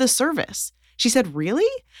loved the service. She said, really?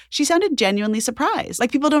 She sounded genuinely surprised,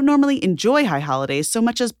 like people don't normally enjoy high holidays so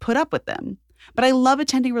much as put up with them. But I love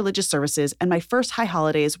attending religious services, and my first high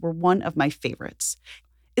holidays were one of my favorites.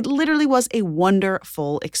 It literally was a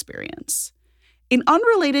wonderful experience. In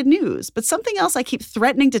unrelated news, but something else I keep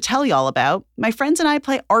threatening to tell y'all about, my friends and I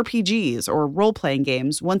play RPGs, or role-playing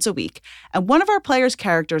games, once a week, and one of our players'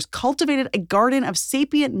 characters cultivated a garden of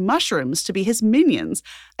sapient mushrooms to be his minions.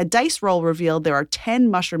 A dice roll revealed there are 10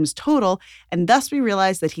 mushrooms total, and thus we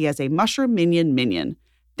realized that he has a mushroom minion.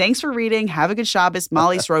 Thanks for reading. Have a good Shabbos,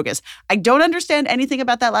 Molly Strogas. I don't understand anything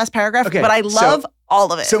about that last paragraph, but I love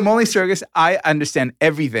all of it. So Molly Strogas, I understand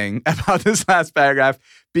everything about this last paragraph.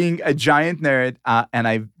 Being a giant nerd, and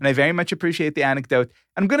I very much appreciate the anecdote.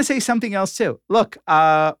 I'm going to say something else too. Look,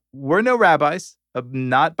 we're no rabbis,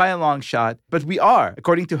 not by a long shot, but we are,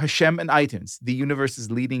 according to Hashem and iTunes, the universe's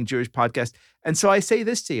leading Jewish podcast. And so I say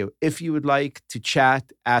this to you: if you would like to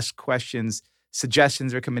chat, ask questions,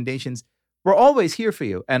 suggestions, recommendations, we're always here for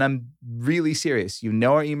you. And I'm really serious. You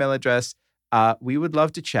know our email address. We would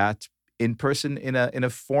love to chat in person in a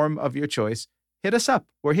form of your choice. Hit us up.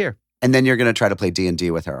 We're here. And then you're going to try to play D&D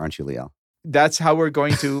with her, aren't you, Liel? That's how we're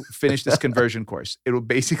going to finish this conversion course. It will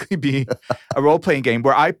basically be a role-playing game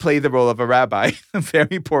where I play the role of a rabbi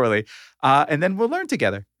very poorly. And then we'll learn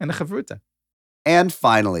together in a chavruta. And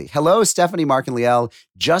finally, hello, Stephanie, Mark, and Liel.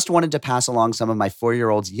 Just wanted to pass along some of my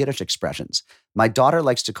 4-year-old's Yiddish expressions. My daughter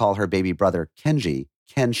likes to call her baby brother Kenji,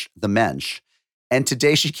 Kensh the Mensch. And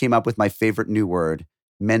today she came up with my favorite new word,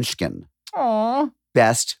 Menschken. Aww.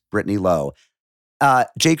 Best, Brittany Lowe.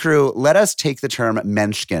 J. Crew, let us take the term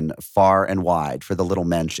Menschken far and wide for the little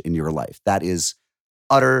mensch in your life. That is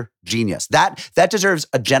utter genius. That deserves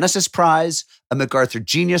a Genesis Prize, a MacArthur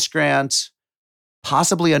Genius Grant,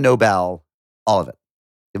 possibly a Nobel, all of it.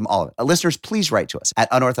 Give them all of it. Listeners, please write to us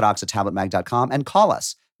at unorthodox@tabletmag.com and call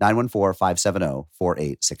us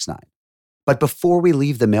 914-570-4869. But before we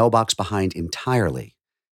leave the mailbox behind entirely,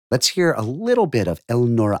 let's hear a little bit of El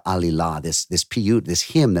Nora Alila, this piyut, this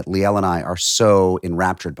hymn that Liel and I are so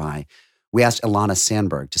enraptured by. We asked Ilana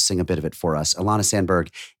Sandberg to sing a bit of it for us. Ilana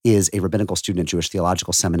Sandberg is a rabbinical student at Jewish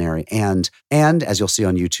Theological Seminary and as you'll see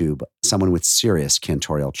on YouTube, someone with serious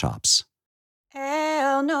cantorial chops.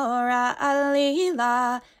 El Nora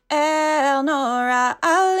Alila, El Nora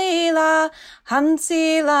Alila,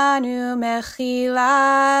 Hansi lanu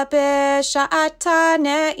mechila b'sha'ata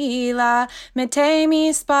ne'ila, Metei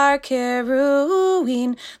mispar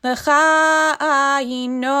keruin lecha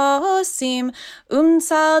ayin nosim,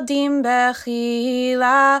 Umsaldim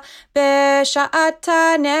bechila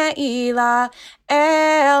b'sha'ata ne'ila,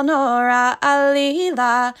 El Nora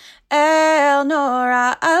Alila, El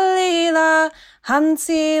Nora Alila,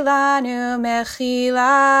 Hansi lanu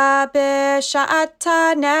mechila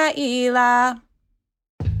b'sha'ata ne'ila.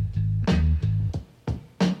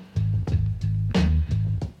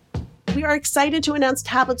 We are excited to announce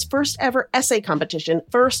Tablet's first ever essay competition,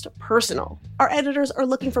 First Personal. Our editors are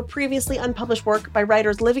looking for previously unpublished work by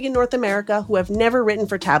writers living in North America who have never written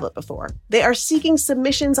for Tablet before. They are seeking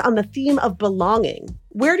submissions on the theme of belonging.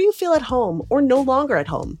 Where do you feel at home or no longer at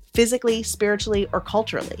home, physically, spiritually, or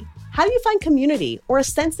culturally? How do you find community or a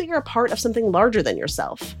sense that you're a part of something larger than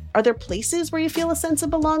yourself? Are there places where you feel a sense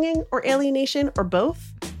of belonging or alienation or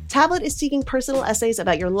both? Tablet is seeking personal essays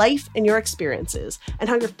about your life and your experiences and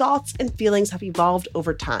how your thoughts and feelings have evolved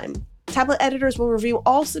over time. Tablet editors will review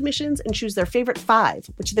all submissions and choose their favorite 5,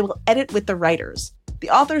 which they will edit with the writers. The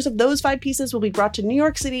authors of those 5 pieces will be brought to New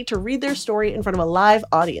York City to read their story in front of a live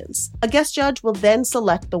audience. A guest judge will then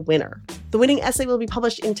select the winner. The winning essay will be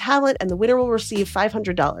published in Tablet and the winner will receive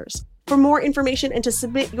 $500. For more information and to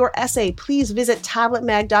submit your essay, please visit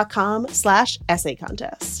tabletmag.com/essay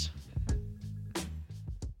contest.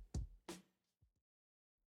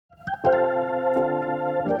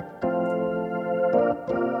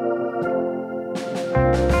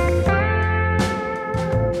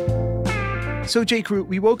 So, J. Crew,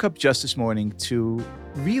 we woke up just this morning to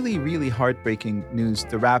really, really heartbreaking news.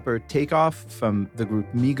 The rapper Takeoff from the group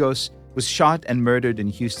Migos was shot and murdered in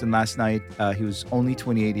Houston last night. He was only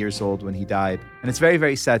 28 years old when he died. And it's very,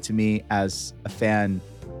 very sad to me as a fan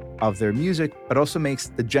of their music, but also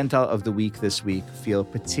makes the Gentile of the Week this week feel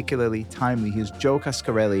particularly timely. He's Joe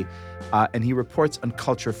Cascarelli, and he reports on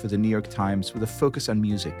culture for the New York Times with a focus on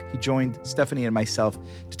music. He joined Stephanie and myself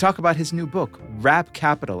to talk about his new book, Rap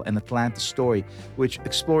Capital, an Atlanta Story, which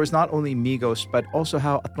explores not only Migos, but also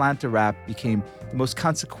how Atlanta rap became the most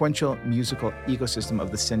consequential musical ecosystem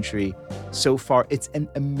of the century so far. It's an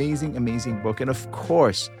amazing, amazing book. And of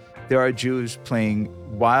course, there are Jews playing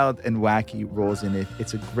wild and wacky roles in it.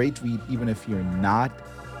 It's a great read, even if you're not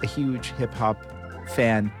a huge hip-hop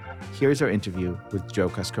fan. Here's our interview with Joe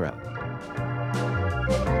Cascarelli.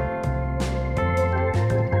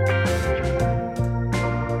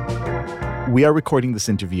 We are recording this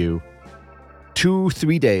interview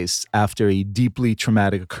 2-3 days after a deeply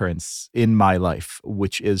traumatic occurrence in my life,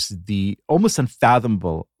 which is the almost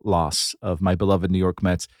unfathomable loss of my beloved New York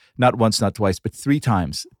Mets, not once, not twice, but 3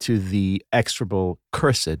 times to the execrable,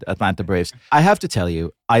 cursed Atlanta Braves. I have to tell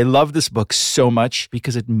you, I love this book so much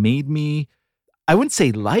because it made me, I wouldn't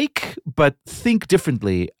say but think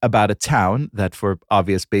differently about a town that, for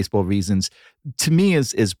obvious baseball reasons, to me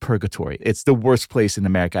is purgatory. It's the worst place in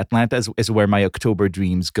America. Atlanta is where my October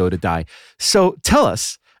dreams go to die. So tell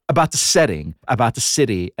us about the setting, about the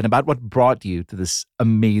city, and about what brought you to this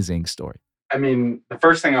amazing story. I mean, the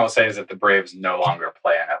first thing I will say is that the Braves no longer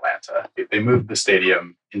play in Atlanta. They moved the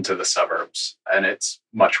stadium into the suburbs, and it's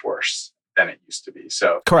much worse than it used to be.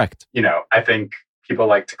 So, correct. I think people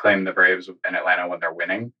like to claim the Braves in Atlanta when they're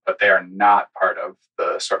winning, but they are not part of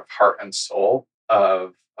the sort of heart and soul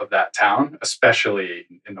of that town, especially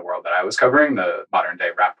in the world that I was covering, the modern day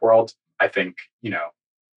rap world. I think,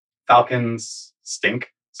 Falcons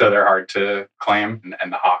stink, so they're hard to claim,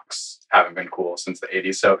 and the Hawks haven't been cool since the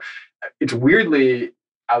 80s. So it's weirdly,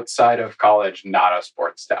 outside of college, not a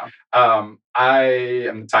sports town. I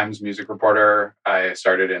am the Times music reporter. I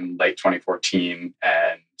started in late 2014,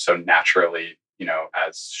 and so naturally,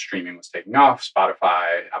 as streaming was taking off,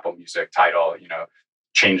 Spotify, Apple Music, Tidal,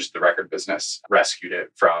 changed the record business, rescued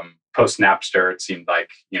it from post-Napster. It seemed like,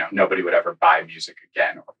 nobody would ever buy music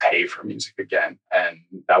again or pay for music again. And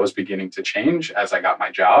that was beginning to change as I got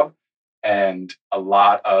my job. And a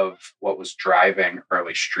lot of what was driving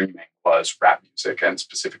early streaming was rap music, and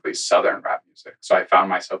specifically Southern rap music. So I found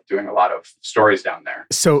myself doing a lot of stories down there.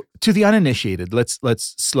 So to the uninitiated, let's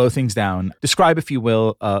slow things down. Describe, if you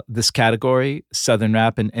will, this category, Southern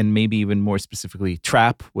rap, and maybe even more specifically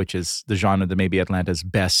trap, which is the genre that maybe Atlanta's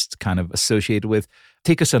best kind of associated with.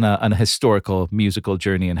 Take us on a historical musical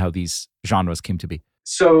journey and how these genres came to be.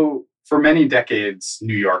 So for many decades,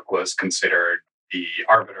 New York was considered the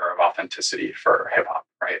arbiter of authenticity for hip hop,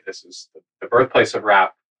 right? This is the birthplace of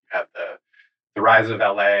rap. You had the rise of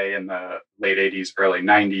LA in the late 80s, early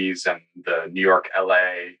 90s, and the New York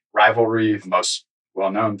LA rivalry, most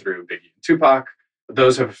well known through Biggie and Tupac. But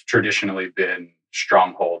those have traditionally been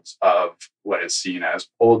strongholds of what is seen as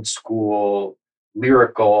old school,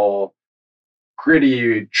 lyrical,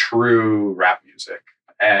 gritty, true rap music.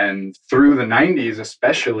 And through the 90s,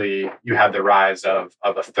 especially, you had the rise of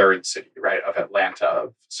a third city, right, of Atlanta,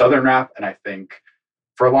 of Southern rap. And I think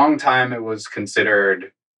for a long time, it was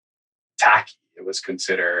considered tacky. It was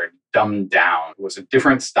considered dumbed down. It was a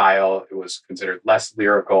different style. It was considered less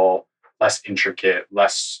lyrical, less intricate,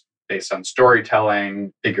 less based on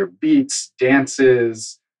storytelling, bigger beats,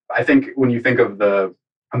 dances. I think when you think of the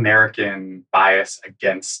American bias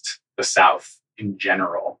against the South in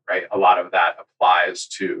general, right, a lot of that applies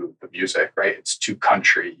to the music, right? It's too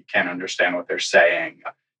country. You can't understand what they're saying.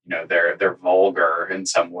 They're vulgar in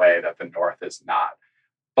some way that the North is not.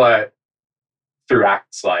 But through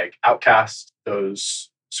acts like Outkast, those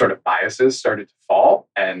sort of biases started to fall.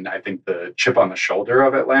 And I think the chip on the shoulder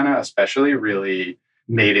of Atlanta especially really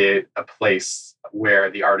made it a place where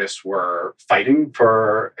the artists were fighting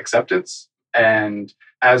for acceptance. And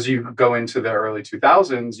as you go into the early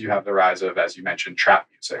 2000s, you have the rise of, as you mentioned, trap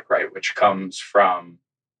music, right? Which comes from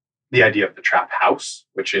the idea of the trap house,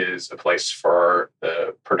 which is a place for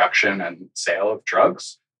the production and sale of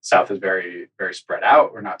drugs. South is very, very spread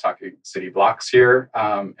out. We're not talking city blocks here.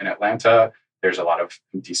 In Atlanta, there's a lot of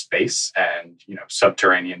empty space, and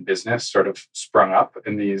subterranean business sort of sprung up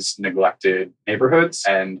in these neglected neighborhoods.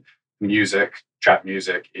 And music, trap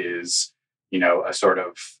music, is a sort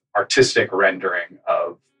of artistic rendering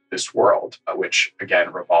of this world, which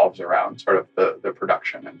again revolves around sort of the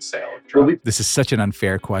production and sale of drugs. This is such an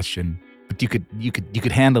unfair question, but you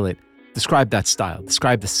could handle it. Describe that style.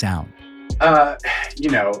 Describe the sound. I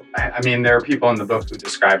mean, there are people in the book who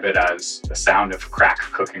describe it as the sound of crack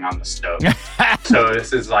cooking on the stove. So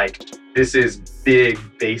this is big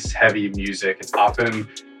bass heavy music. It's often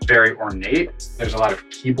very ornate. There's a lot of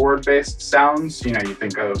keyboard based sounds. You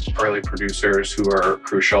think of early producers who are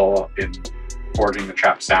crucial in forging the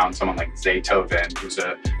trap sound, someone like Zaytoven, who's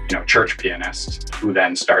a church pianist, who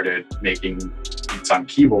then started making beats on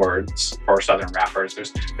keyboards for Southern rappers.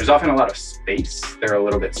 There's often a lot of space. They're a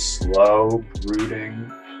little bit slow,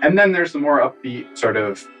 brooding. And then there's the more upbeat, sort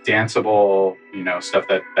of danceable, stuff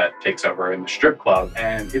that takes over in the strip club.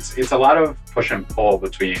 And it's a lot of push and pull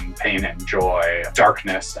between pain and joy,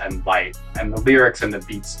 darkness and light. And the lyrics and the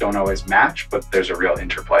beats don't always match, but there's a real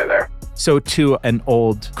interplay there. So to an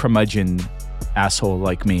old curmudgeon asshole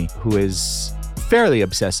like me, who is fairly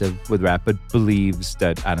obsessive with rap, but believes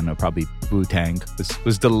that, I don't know, probably Wu-Tang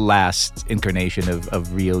was the last incarnation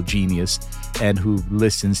of real genius, and who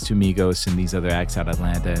listens to Migos and these other acts out of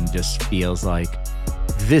Atlanta and just feels like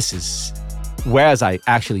this is, whereas I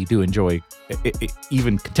actually do enjoy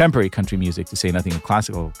even contemporary country music, to say nothing of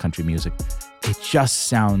classical country music, it just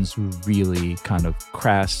sounds really kind of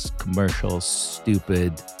crass, commercial,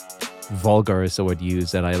 stupid, vulgar is the word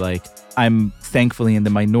used that I like. I'm thankfully in the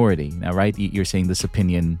minority now, right? You're saying this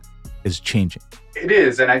opinion is changing. It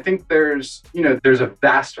is. And I think there's a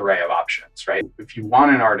vast array of options, right? If you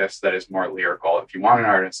want an artist that is more lyrical, if you want an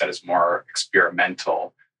artist that is more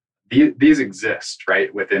experimental, these exist,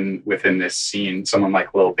 right? Within this scene. Someone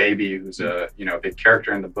like Lil Baby, who's a big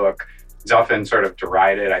character in the book, is often sort of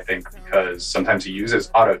derided, I think, because sometimes he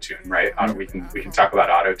uses auto-tune, right? We can talk about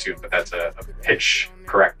auto-tune, but that's a pitch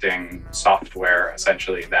correcting software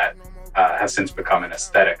essentially that has since become an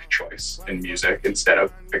aesthetic choice in music instead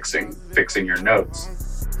of fixing your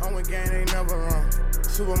notes.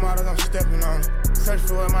 Supermodels, I'm stepping on. Search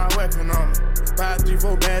for my weapon on. 5, 3,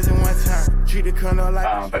 4 bands in one time. Treat the color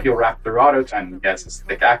like. But he'll rap through auto-tune. He has this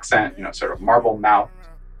thick accent, sort of marble mouth,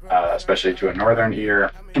 especially to a northern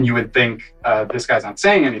ear. And you would think this guy's not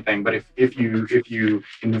saying anything, but if you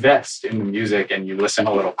invest in the music and you listen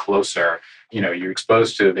a little closer, you're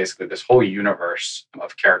exposed to basically this whole universe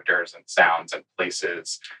of characters and sounds and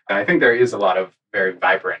places. And I think there is a lot of very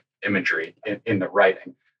vibrant imagery in the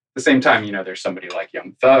writing. At the same time, there's somebody like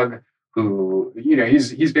Young Thug who,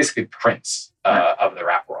 he's basically Prince of the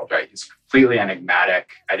rap world, right? He's completely enigmatic.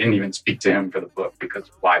 I didn't even speak to him for the book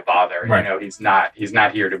because why bother? Right. He's not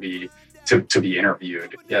here to be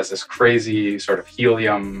interviewed. He has this crazy sort of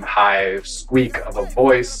helium high squeak of a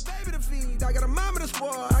voice. I got a mama to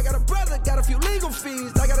spoil, I got a brother, got a few legal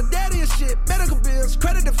fees, I got a daddy and shit, medical bills,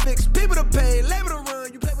 credit to fix, people to pay, labor to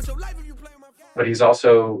run, you play with your life if you play with my phone. But he's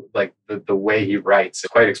also like the way he writes is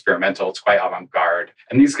quite experimental, it's quite avant-garde.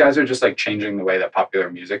 And these guys are just like changing the way that popular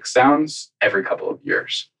music sounds every couple of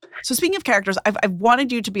years. So speaking of characters, I've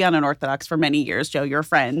wanted you to be on Unorthodox for many years, Joe, you're a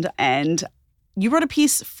friend, and you wrote a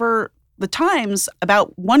piece for The Times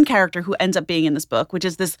about one character who ends up being in this book, which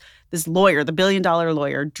is this lawyer, the billion-dollar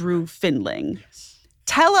lawyer, Drew Findling. Yes.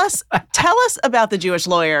 Tell us about the Jewish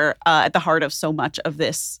lawyer at the heart of so much of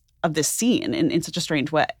this scene in such a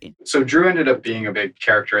strange way. So Drew ended up being a big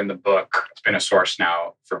character in the book. It's been a source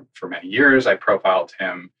now for many years. I profiled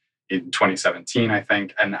him in 2017, I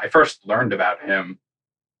think, and I first learned about him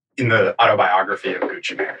in the autobiography of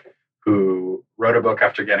Gucci Mane, who wrote a book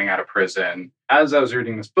after getting out of prison. As I was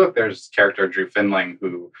reading this book, there's this character, Drew Findling,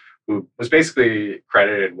 who was basically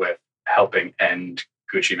credited with helping end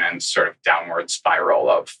Gucci Mane's sort of downward spiral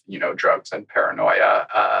of, drugs and paranoia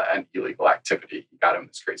and illegal activity. He got him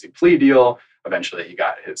this crazy plea deal. Eventually, he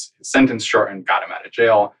got his sentence shortened, got him out of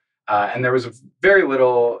jail. And there was very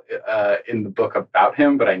little in the book about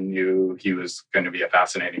him, but I knew he was going to be a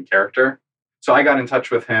fascinating character. So I got in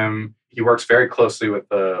touch with him. He works very closely with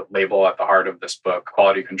the label at the heart of this book,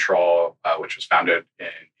 Quality Control, which was founded in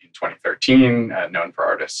 2013, known for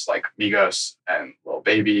artists like Migos and Lil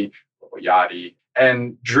Baby, Lil Yachty.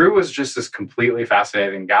 And Drew was just this completely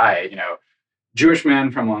fascinating guy, Jewish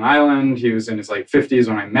man from Long Island. He was in his late 50s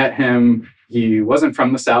when I met him. He wasn't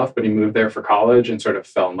from the South, but he moved there for college and sort of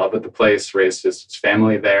fell in love with the place, raised his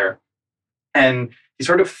family there. And he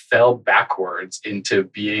sort of fell backwards into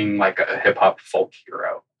being like a hip hop folk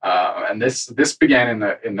hero. And this began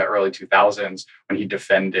in the early 2000s when he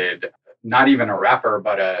defended not even a rapper,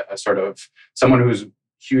 but a sort of someone who's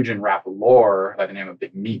huge in rap lore by the name of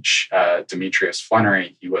Big Meech, Demetrius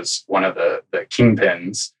Flannery. He was one of the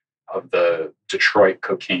kingpins of the Detroit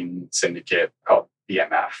cocaine syndicate called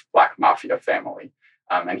BMF, Black Mafia Family.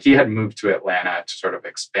 And he had moved to Atlanta to sort of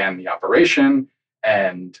expand the operation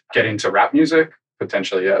and get into rap music,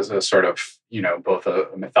 potentially as a sort of, both a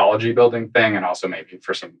mythology building thing and also maybe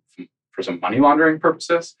for some money laundering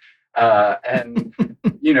purposes. And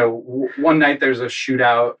one night there's a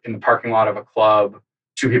shootout in the parking lot of a club.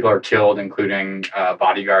 2 people are killed, including a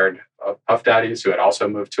bodyguard of Puff Daddy's, who had also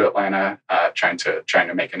moved to Atlanta, trying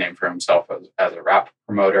to make a name for himself as a rap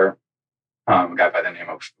promoter. A guy by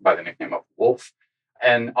the nickname of Wolf.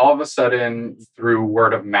 And all of a sudden, through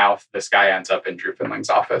word of mouth, this guy ends up in Drew Findling's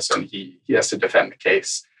office, and he has to defend the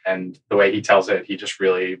case. And the way he tells it, he just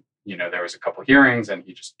really, there was a couple hearings, and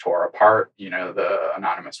he just tore apart, the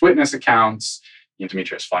anonymous witness accounts.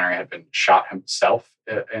 Demetrius Flannery had been shot himself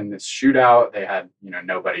in this shootout. They had,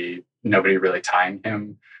 nobody really tying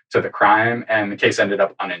him to the crime, and the case ended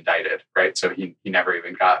up unindicted, right? So he never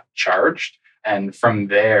even got charged. And from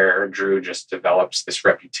there, Drew just develops this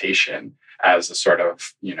reputation as a sort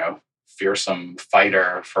of, fearsome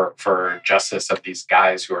fighter for justice of these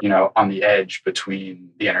guys who are, you know, on the edge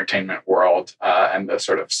between the entertainment world and the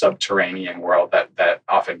sort of subterranean world that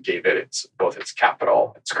often gave it both its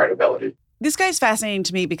capital, its credibility. This guy's fascinating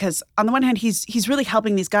to me because on the one hand, he's really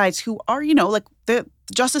helping these guys who are, you know, like the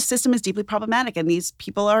justice system is deeply problematic. And these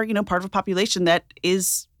people are, you know, part of a population that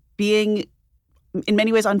is being in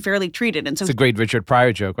many ways unfairly treated. And so it's a great Richard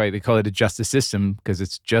Pryor joke, right? They call it a justice system because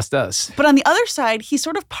it's just us. But on the other side, he's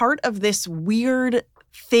sort of part of this weird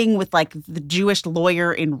thing with like the Jewish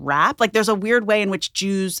lawyer in rap. Like there's a weird way in which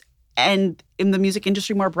Jews and in the music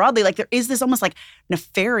industry more broadly, like there is this almost like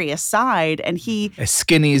nefarious side, and a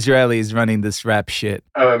skinny Israeli is running this rap shit.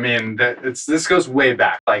 Oh, I mean, this goes way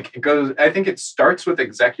back. Like it goes. I think it starts with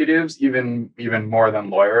executives, even more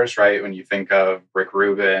than lawyers, right? When you think of Rick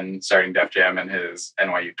Rubin starting Def Jam in his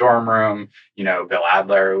NYU dorm room, you know, Bill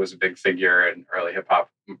Adler, who was a big figure in early hip hop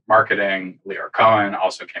marketing. Leor Cohen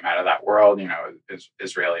also came out of that world, you know, is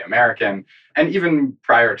Israeli American, and even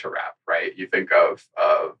prior to rap, right? You think of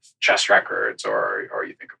Chess Records, or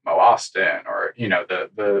you think of Mo Austin, or you know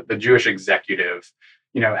the Jewish executive,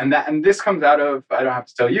 you know, and this comes out of, I don't have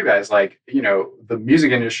to tell you guys, like, you know, the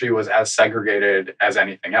music industry was as segregated as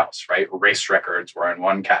anything else, right? Race records were in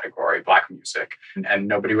one category, black music, and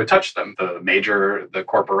nobody would touch them. The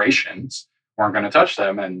corporations weren't going to touch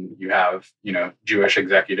them. And you have, you know, Jewish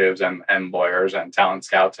executives and lawyers and talent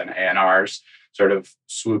scouts and A&Rs sort of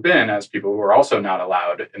swoop in as people who were also not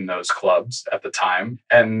allowed in those clubs at the time.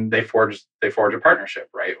 And they forge a partnership,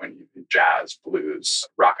 right? When you jazz, blues,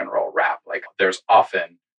 rock and roll, rap, like there's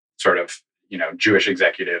often sort of, you know, Jewish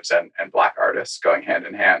executives and black artists going hand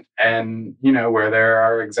in hand. And, you know, where there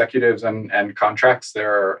are executives and contracts,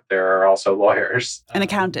 there are also lawyers. And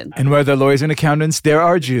accountants. And where there are lawyers and accountants, there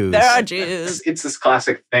are Jews. There are Jews. It's this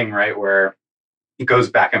classic thing, right? Where it goes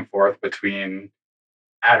back and forth between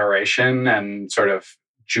adoration and sort of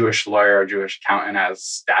Jewish lawyer, Jewish accountant as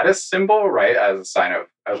status symbol, right? As a sign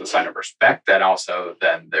of respect. And also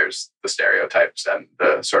then there's the stereotypes and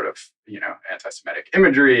the sort of, you know, anti-Semitic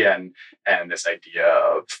imagery and this idea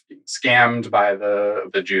of being scammed by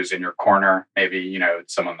the Jews in your corner. Maybe, you know,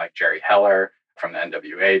 someone like Jerry Heller from the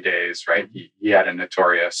NWA days, right? He had a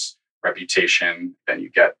notorious reputation. Then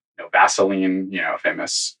you get, you know, Vaseline, you know,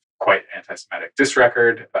 famous quite anti-Semitic diss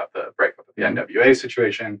record about the breakup of the NWA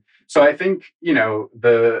situation. So I think, you know,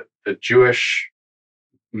 the Jewish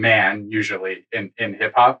man usually in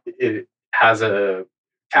hip hop, it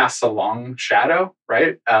casts a long shadow,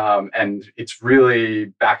 right? And it's really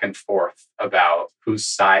back and forth about whose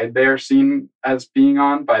side they're seen as being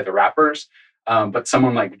on by the rappers. But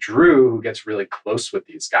someone like Drew, who gets really close with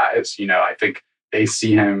these guys, you know, I think they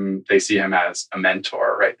see him as a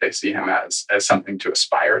mentor, right? They see him as something to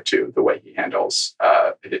aspire to, the way he handles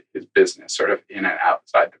his business sort of in and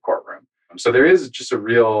outside the courtroom. So there is just a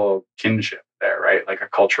real kinship there, right? Like a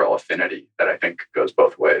cultural affinity that I think goes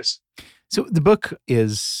both ways. So the book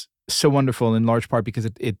is so wonderful in large part because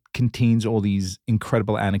it contains all these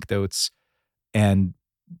incredible anecdotes and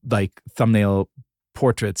like thumbnail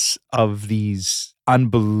portraits of these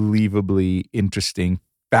unbelievably interesting,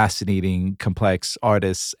 fascinating, complex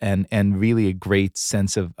artists and really a great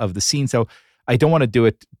sense of the scene. So I don't want to do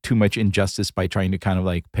it too much injustice by trying to kind of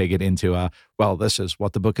like peg it into well, this is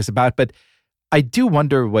what the book is about. But I do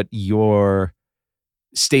wonder what your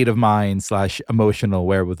state of mind / emotional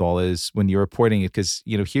wherewithal is when you're reporting it. Because,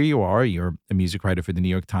 you know, here you are, you're a music writer for the New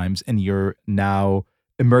York Times, and you're now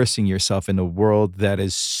immersing yourself in a world that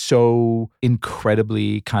is so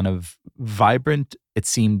incredibly kind of vibrant. It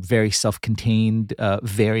seemed very self-contained,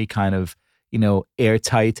 very kind of, you know,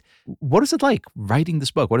 airtight. What is it like writing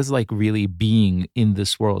this book? What is it like really being in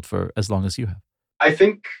this world for as long as you have? I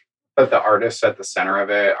think that the artists at the center of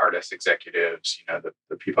it, artist executives, you know,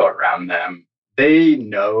 the people around them, they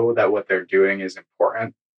know that what they're doing is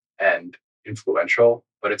important and influential,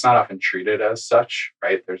 but it's not often treated as such,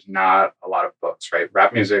 right? There's not a lot of books, right?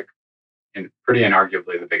 Rap music, pretty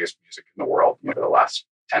inarguably the biggest music in the world, you know, for the last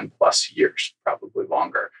 10 plus years, probably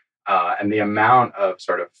longer. And the amount of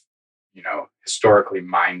sort of, you know, historically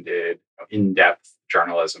minded, in-depth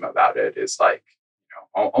journalism about it is like,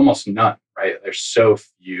 you know, almost none, right? There's so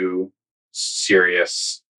few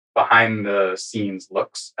serious behind the scenes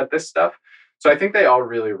looks at this stuff. So I think they all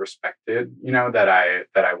really respected, you know, that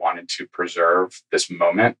I wanted to preserve this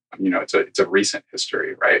moment. You know, it's a recent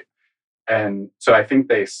history, right? And so I think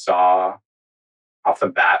they saw off the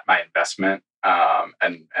bat my investment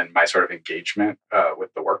and my sort of engagement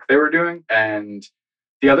with the work they were doing. And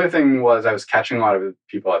the other thing was I was catching a lot of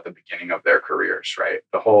people at the beginning of their careers, right?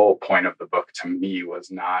 The whole point of the book to me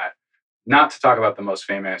was not not to talk about the most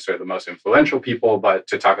famous or the most influential people, but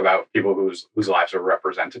to talk about people whose lives are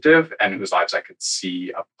representative and whose lives I could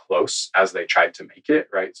see up close as they tried to make it,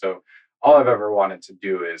 right? So all I've ever wanted to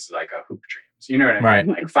do is like a Hoop Dreams, you know what I mean? Right.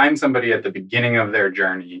 Like find somebody at the beginning of their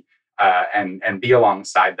journey and be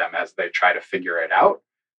alongside them as they try to figure it out.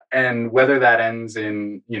 And whether that ends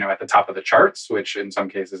in, at the top of the charts, which in some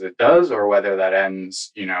cases it does, or whether that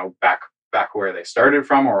ends, back where they started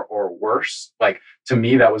from or worse, like to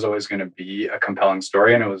me, that was always going to be a compelling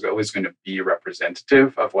story. And it was always going to be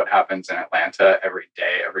representative of what happens in Atlanta every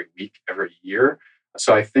day, every week, every year.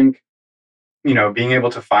 So I think, being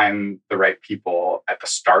able to find the right people at the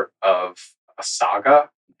start of a saga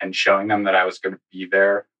and showing them that I was going to be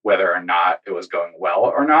there, whether or not it was going well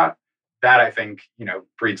or not, that I think,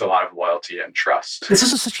 breeds a lot of loyalty and trust. This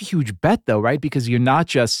is such a huge bet, though, right? Because you're not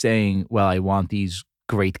just saying, well, I want these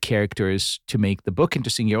great characters to make the book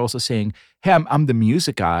interesting. You're also saying, hey, I'm the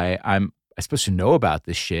music guy. I'm supposed to know about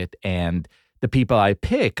this shit. And the people I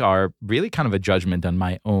pick are really kind of a judgment on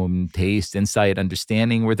my own taste, insight,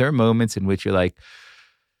 understanding. Were there moments in which you're like,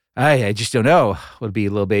 I just don't know, would it be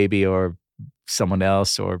Lil Baby or someone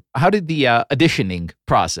else? Or how did the auditioning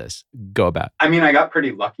process go about? I mean, I got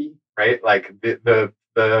pretty lucky, right? Like the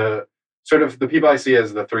sort of the people I see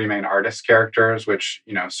as the three main artist characters, which,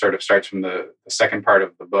 sort of starts from the second part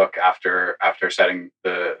of the book after setting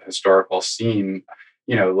the historical scene,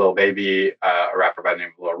 Lil Baby, a rapper by the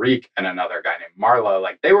name of Lil Reek, and another guy named Marla.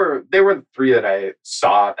 Like they were the three that I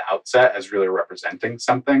saw at the outset as really representing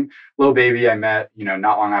something. Lil Baby, I met,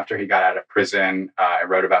 not long after he got out of prison. I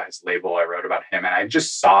wrote about his label. I wrote about him, and I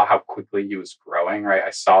just saw how quickly he was growing. Right,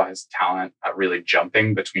 I saw his talent really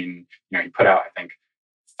jumping between. He put out, I think,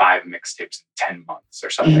 5 mixtapes in 10 months or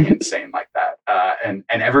something insane like that, and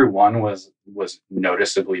every one was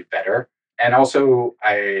noticeably better. And also,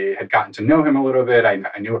 I had gotten to know him a little bit. I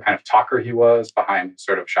knew what kind of talker he was behind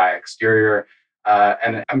sort of shy exterior.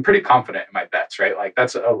 And I'm pretty confident in my bets, right? Like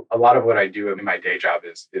that's a lot of what I do in my day job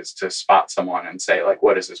is to spot someone and say, like,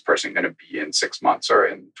 what is this person going to be in 6 months or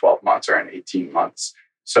in 12 months or in 18 months?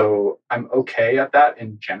 So I'm okay at that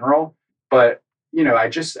in general. But,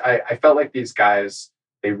 I felt like these guys,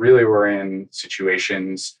 they really were in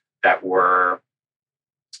situations that were,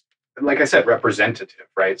 like I said, representative,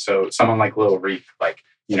 right? So someone like Lil Reek, like,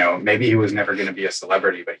 maybe he was never going to be a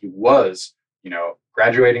celebrity, but he was,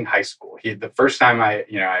 graduating high school. The first time I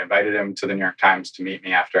invited him to the New York Times to meet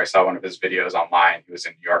me after I saw one of his videos online. He was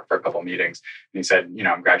in New York for a couple of meetings, and he said,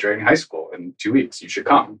 I'm graduating high school in 2 weeks. You should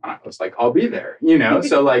come. And I was like, I'll be there,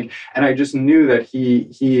 So like, and I just knew that he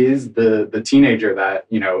is the teenager that,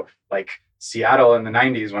 like Seattle in the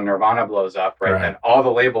 90s when Nirvana blows up, right? And all the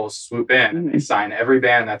labels swoop in and they sign every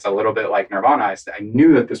band that's a little bit like Nirvana. I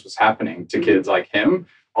knew that this was happening to kids like him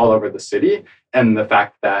all over the city. And the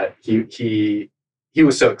fact that he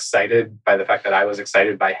was so excited by the fact that I was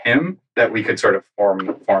excited by him that we could sort of form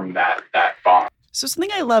that bond. So something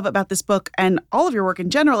I love about this book and all of your work in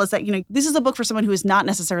general is that, this is a book for someone who is not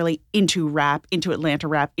necessarily into rap, into Atlanta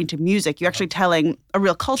rap, into music. You're actually telling a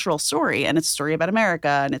real cultural story, and it's a story about America,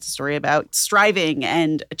 and it's a story about striving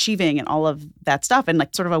and achieving and all of that stuff, and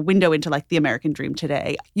like sort of a window into like the American dream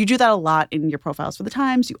today. You do that a lot in your profiles for the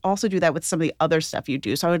Times. You also do that with some of the other stuff you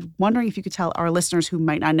do. So I was wondering if you could tell our listeners who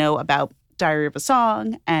might not know about Diary of a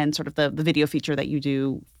Song and sort of the video feature that you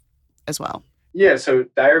do as well. Yeah, so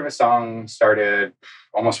Diary of a Song started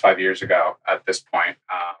almost 5 years ago at this point.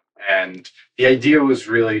 And the idea was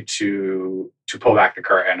really to pull back the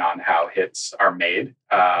curtain on how hits are made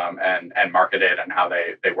and marketed and how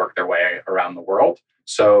they work their way around the world.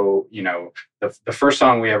 So, the first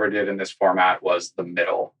song we ever did in this format was The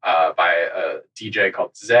Middle by a DJ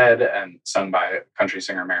called Zed and sung by country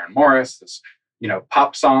singer Maren Morris. This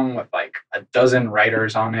pop song with like a dozen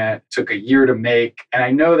writers on it. Took a year to make. And I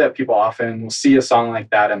know that people often will see a song like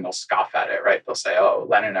that and they'll scoff at it, right? They'll say, oh,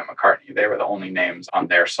 Lennon and McCartney, they were the only names on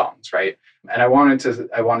their songs, right? And I wanted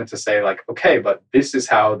to say like, okay, but this is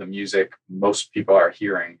how the music most people are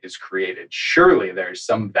hearing is created. Surely there's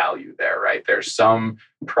some value there, right? There's some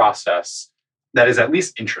process that is at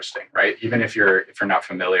least interesting, right? Even if you're not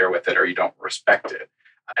familiar with it or you don't respect it.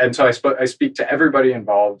 And so I speak to everybody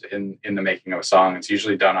involved in the making of a song. It's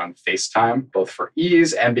usually done on FaceTime, both for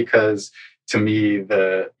ease and because to me,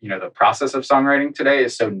 the process of songwriting today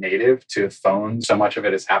is so native to phone. So much of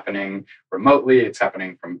it is happening remotely. It's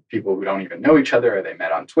happening from people who don't even know each other, or they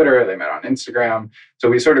met on Twitter, or they met on Instagram. So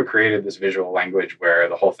we sort of created this visual language where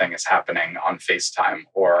the whole thing is happening on FaceTime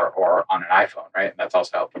or on an iPhone, right? And that's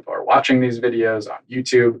also how people are watching these videos on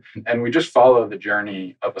YouTube. And we just follow the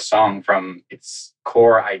journey of a song from its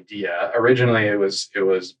core idea. Originally, it was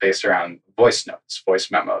based around voice notes, voice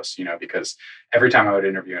memos, because every time I would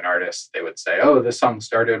interview an artist, they would say, oh, this song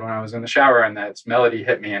started when I was in the shower and that melody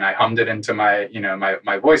hit me and I hummed it into my,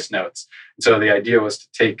 my voice notes. And so the idea was to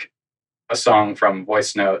take a song from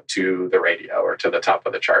voice note to the radio or to the top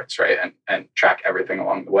of the charts, right? And track everything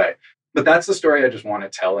along the way. But that's the story I just want to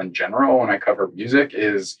tell in general when I cover music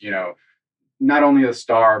is, not only the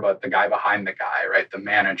star, but the guy behind the guy, right? The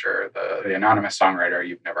manager, the anonymous songwriter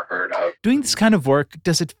you've never heard of. Doing this kind of work,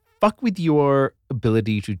 does it fuck with your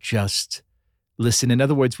ability to just listen? In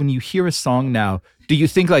other words, when you hear a song now, do you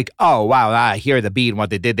think like, oh, wow, I hear the beat and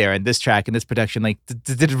what they did there and this track and this production, like,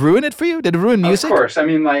 did it ruin it for you? Did it ruin music? Of course. I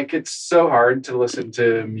mean, like, it's so hard to listen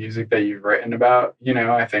to music that you've written about,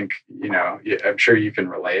 I think, I'm sure you can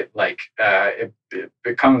relate. Like, it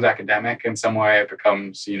becomes academic in some way. It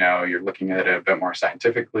becomes, you're looking at it a bit more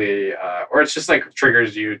scientifically, or it's just like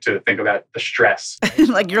triggers you to think about the stress.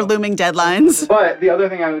 Like your looming deadlines. But the other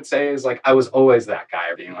thing I would say is like, I was always that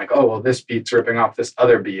guy being like, oh, well, this beat's ripping off this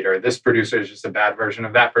other beat, or this producer is just a bad version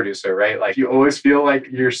of that producer, right? Like you always feel like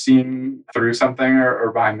you're seeing through something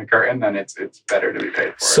or behind the curtain, then it's better to be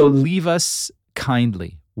paid for. So leave us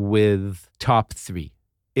kindly with top 3.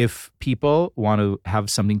 If people want to have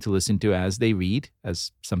something to listen to as they read,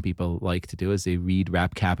 as some people like to do, as they read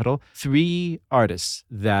Rap Capital, 3 artists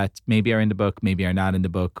that maybe are in the book, maybe are not in the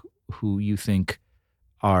book, who you think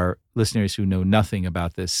our listeners who know nothing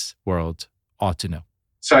about this world ought to know.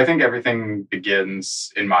 So I think everything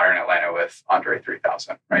begins in modern Atlanta with Andre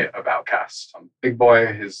 3000, right? Of Outkast. Big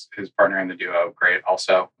Boy, his partner in the duo, great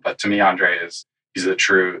also. But to me, Andre he's the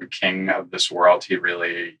true king of this world. He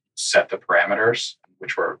really set the parameters,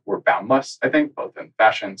 which were boundless, I think, both in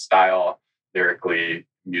fashion, style, lyrically,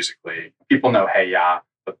 musically. People know Hey Ya,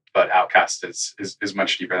 but Outkast is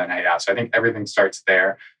much deeper than Hey Ya. So I think everything starts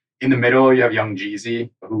there. In the middle, you have Young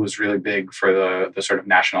Jeezy, who was really big for the sort of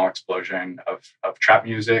national explosion of trap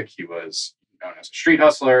music. He was known as a street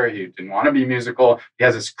hustler. He didn't want to be musical. He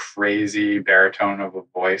has this crazy baritone of a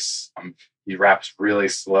voice. He raps really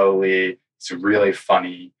slowly. It's really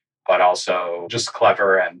funny, but also just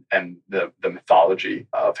clever. And the mythology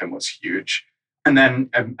of him was huge. And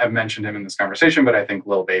then I've mentioned him in this conversation, but I think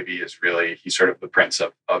Lil Baby he's sort of the prince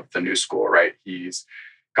of the new school, right? He's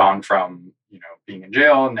gone from, being in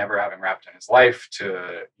jail, never having rapped in his life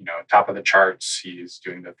to, top of the charts. He's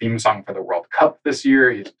doing the theme song for the World Cup this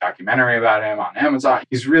year. He's a documentary about him on Amazon.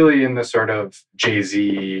 He's really in the sort of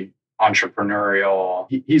Jay-Z entrepreneurial,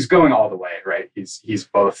 he's going all the way, right? He's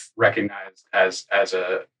both recognized as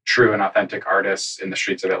a true and authentic artist in the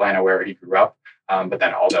streets of Atlanta where he grew up, but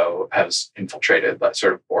then also has infiltrated that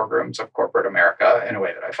sort of boardrooms of corporate America in a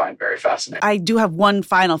way that I find very fascinating. I do have one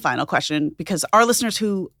final question, because our listeners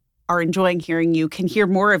who are enjoying hearing you can hear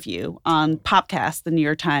more of you on Popcast, the New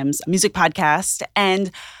York Times music podcast.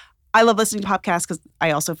 And I love listening to podcasts because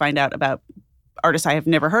I also find out about artists I have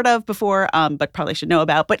never heard of before, but probably should know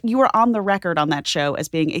about. But you were on the record on that show as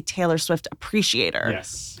being a Taylor Swift appreciator.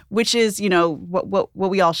 Yes. Which is, what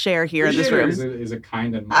we all share here in this room. Is a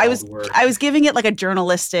kind and mild word. I was giving it like a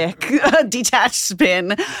journalistic, detached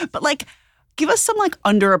spin, but like, give us some like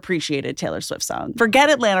underappreciated Taylor Swift song. Forget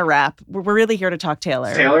Atlanta rap. We're really here to talk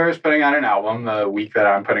Taylor. Taylor is putting out an album the week that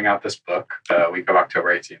I'm putting out this book, the week of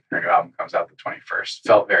October 18th. Her new album comes out the 21st.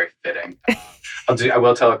 Felt very fitting. I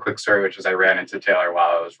will tell a quick story, which is I ran into Taylor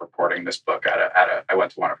while I was reporting this book I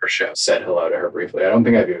went to one of her shows, said hello to her briefly. I don't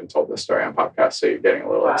think I've even told this story on podcast, so you're getting a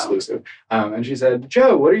little exclusive. And she said,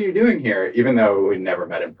 Joe, what are you doing here? Even though we never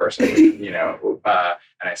met in person,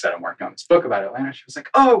 and I said, I'm working on this book about Atlanta. She was like,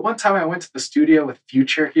 oh, one time I went to the studio with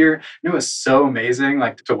Future here, and it was so amazing,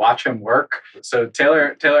 like to watch him work. So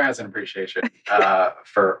Taylor has an appreciation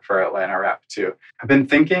for Atlanta rap too. I've been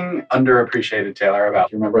thinking underappreciated Taylor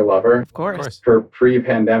about, you remember Lover? Of course. Her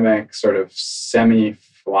pre-pandemic sort of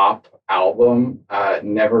semi-flop album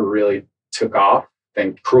never really took off. I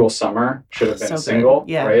think Cruel Summer should have been a single,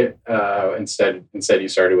 right? Instead you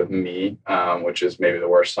started with Me, which is maybe the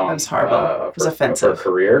worst song it was offensive. For her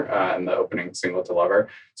career, and the opening single to Lover.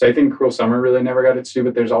 So I think Cruel Summer really never got its due,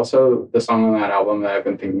 but there's also the song on that album that I've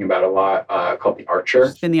been thinking about a lot called The Archer.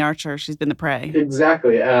 She's been the Archer. She's been the prey.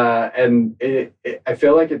 Exactly. And I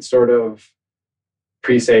feel like it's sort of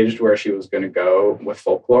presaged where she was going to go with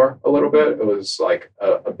folklore a little bit. It was like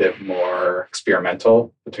a bit more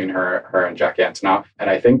experimental between her and Jack Antonoff. And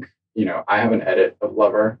I think, I have an edit of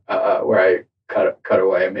Lover where I cut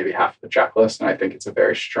away maybe half the track list. And I think it's a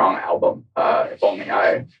very strong album. If only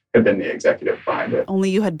I had been the executive behind it. Only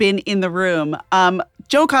you had been in the room.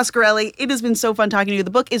 Joe Coscarelli, it has been so fun talking to you. The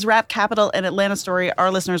book is Rap Capital, an Atlanta story. Our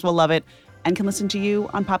listeners will love it. and can listen to you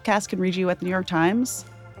on podcasts, can read you at the New York Times,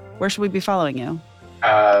 where should we be following you?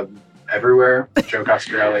 Everywhere. Joe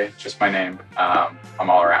Coscarelli, just my name. I'm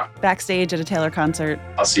all around. Backstage at a Taylor concert.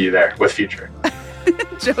 I'll see you there with Future.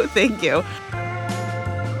 Joe, thank you.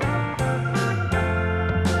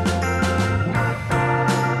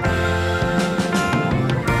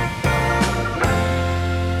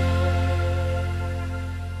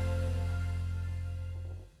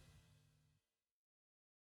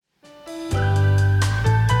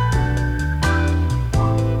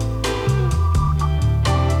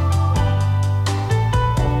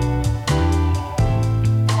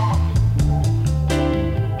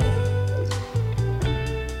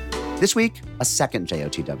 This week, a second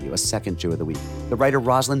JOTW, a second Jew of the Week. The writer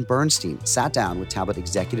Rosalind Bernstein sat down with Tablet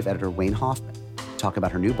executive editor Wayne Hoffman to talk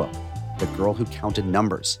about her new book, The Girl Who Counted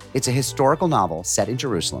Numbers. It's a historical novel set in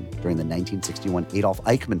Jerusalem during the 1961 Adolf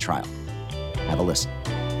Eichmann trial. Have a listen.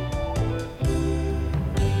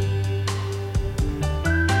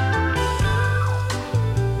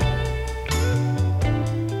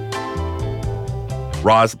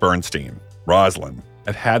 Roz Bernstein, Rosalind.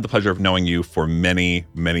 I've had the pleasure of knowing you for many,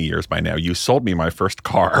 many years by now. You sold me my first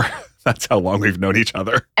car. That's how long we've known each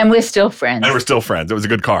other. And we're still friends. And we're still friends. It was a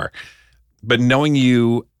good car. But knowing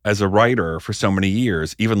you as a writer for so many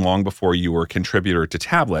years, even long before you were a contributor to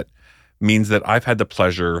Tablet, means that I've had the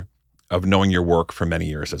pleasure of knowing your work for many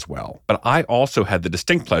years as well. But I also had the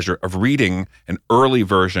distinct pleasure of reading an early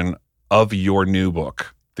version of your new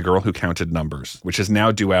book, The Girl Who Counted Numbers, which is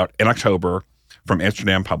now due out in October from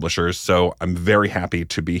Amsterdam Publishers. So I'm very happy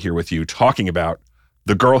to be here with you talking about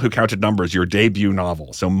The Girl Who Counted Numbers, your debut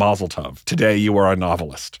novel. So Mazel Tov. Today you are a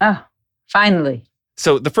novelist. Oh, finally.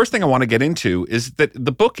 So the first thing I want to get into is that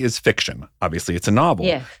the book is fiction. Obviously, it's a novel.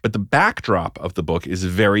 Yes. But the backdrop of the book is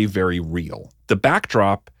very, very real. The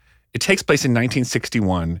backdrop, it takes place in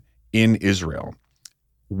 1961 in Israel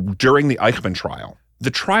during the Eichmann trial.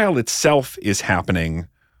 The trial itself is happening,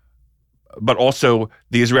 but also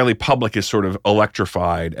the Israeli public is sort of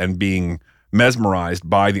electrified and being mesmerized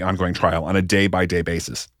by the ongoing trial on a day-by-day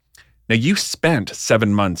basis. Now, you spent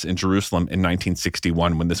 7 months in Jerusalem in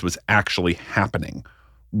 1961 when this was actually happening.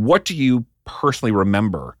 What do you personally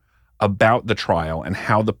remember about the trial and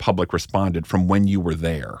how the public responded from when you were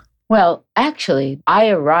there? Well, actually, I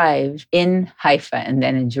arrived in Haifa and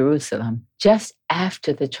then in Jerusalem just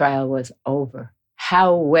after the trial was over.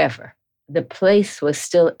 However, the place was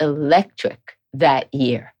still electric that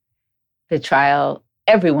year. The trial,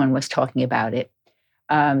 everyone was talking about it.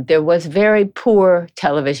 There was very poor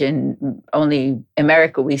television. Only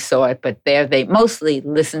America we saw it, but there they mostly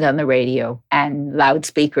listened on the radio and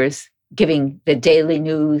loudspeakers giving the daily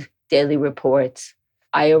news, daily reports.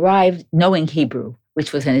 I arrived knowing Hebrew,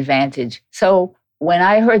 which was an advantage. So when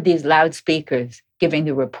I heard these loudspeakers giving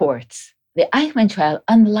the reports, the Eichmann trial,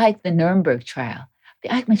 unlike the Nuremberg trial, the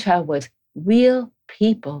Eichmann trial was real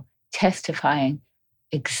people testifying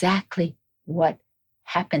exactly what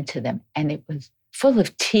happened to them. And it was full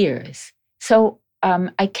of tears. So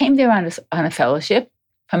I came there on a fellowship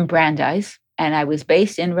from Brandeis, and I was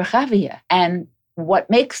based in Rehavia. And what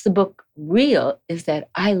makes the book real is that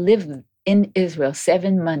I lived in Israel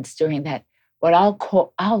 7 months during that, what I'll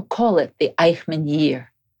call it the Eichmann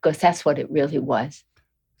year, because that's what it really was.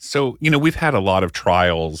 So, we've had a lot of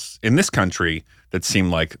trials in this country that seem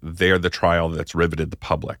like they're the trial that's riveted the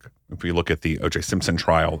public. If we look at the O.J. Simpson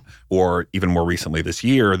trial, or even more recently this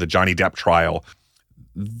year, the Johnny Depp trial,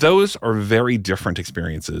 those are very different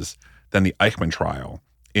experiences than the Eichmann trial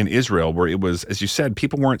in Israel, where it was, as you said,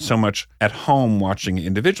 people weren't so much at home watching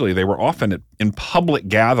individually. They were often in public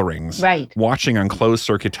gatherings, right, watching on closed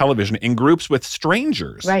circuit television in groups with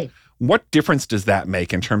strangers. Right. What difference does that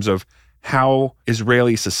make in terms of how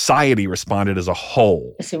Israeli society responded as a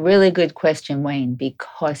whole? It's a really good question, Wayne,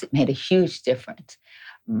 because it made a huge difference.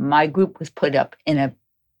 My group was put up in a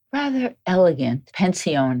rather elegant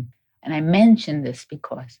pension. And I mention this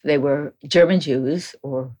because they were German Jews,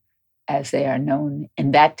 or as they are known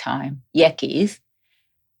in that time, Yekis.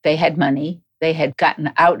 They had money. They had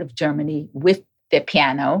gotten out of Germany with their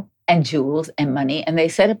piano and jewels and money, and they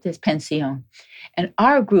set up this pension. And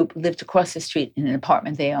our group lived across the street in an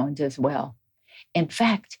apartment they owned as well. In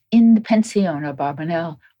fact, in the pension of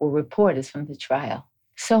Barbanel were reporters from the trial.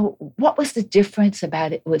 So what was the difference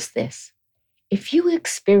about it was this. If you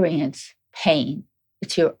experience pain,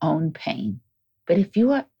 it's your own pain. But if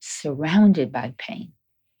you are surrounded by pain,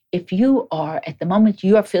 if you are, at the moment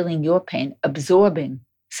you are feeling your pain, absorbing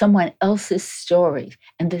someone else's stories,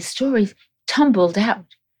 and the stories tumbled out.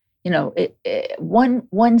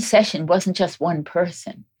 One session wasn't just one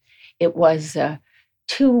person. It was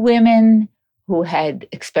 2 women who had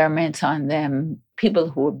experiments on them, people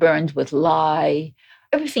who were burned with lye,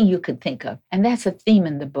 everything you could think of. And that's a theme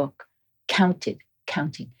in the book. Counting.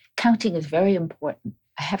 Counting is very important.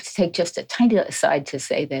 I have to take just a tiny aside to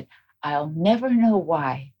say that I'll never know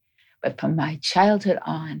why, but from my childhood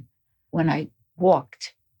on, when I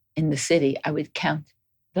walked in the city, I would count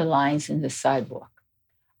the lines in the sidewalk.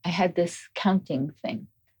 I had this counting thing.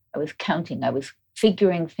 I was counting. I was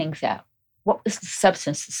figuring things out. What was the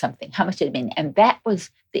substance of something? How much did it mean? And that was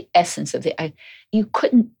the essence of it. You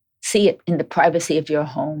couldn't see it in the privacy of your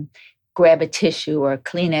home. Grab a tissue or a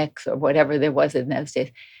Kleenex or whatever there was in those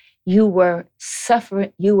days. You were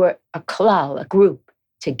suffering. You were a klal, a group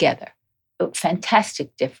together. A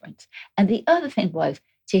fantastic difference. And the other thing was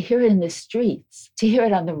to hear it in the streets, to hear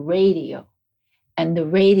it on the radio. And the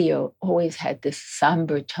radio always had this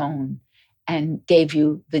somber tone and gave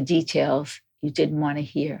you the details you didn't want to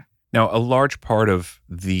hear. Now, a large part of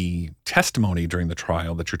the testimony during the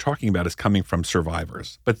trial that you're talking about is coming from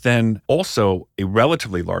survivors, but then also a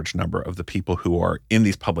relatively large number of the people who are in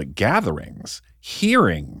these public gatherings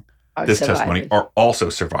hearing this testimony are also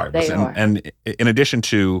survivors. And in addition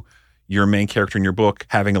to your main character in your book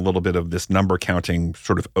having a little bit of this number counting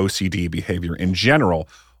sort of OCD behavior in general,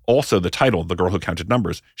 also the title, The Girl Who Counted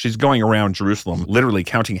Numbers, she's going around Jerusalem literally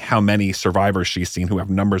counting how many survivors she's seen who have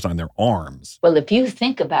numbers on their arms. Well, if you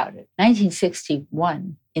think about it,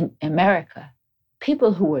 1961 in America,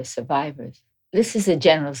 people who were survivors, this is a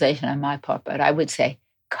generalization on my part, but I would say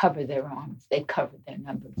cover their arms. They covered their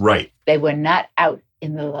numbers. Right. They were not out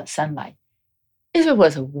in the sunlight. Israel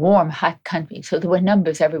was a warm, hot country, so there were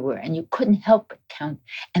numbers everywhere, and you couldn't help but count.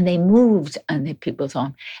 And they moved on their people's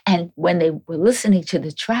arm. And when they were listening to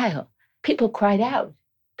the trial, people cried out.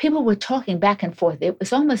 People were talking back and forth. It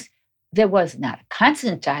was almost, there was not a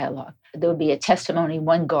constant dialogue. There would be a testimony.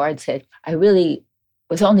 One guard said, I really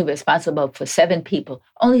was only responsible for 7 people.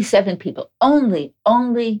 Only 7 people. Only,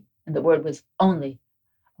 and the word was only.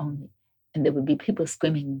 And there would be people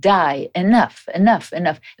screaming, die, enough.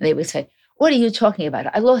 And they would say, what are you talking about?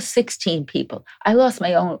 I lost 16 people. I lost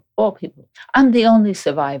my own, all people. I'm the only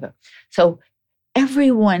survivor. So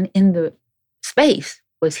everyone in the space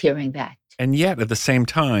was hearing that. And yet, at the same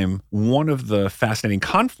time, one of the fascinating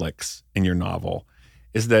conflicts in your novel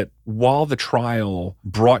is that while the trial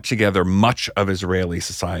brought together much of Israeli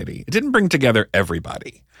society, it didn't bring together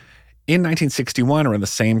everybody. In 1961, around the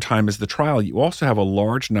same time as the trial, you also have a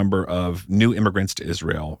large number of new immigrants to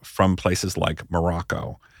Israel from places like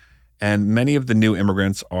Morocco. And many of the new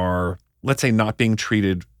immigrants are, let's say, not being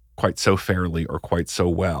treated quite so fairly or quite so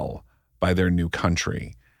well by their new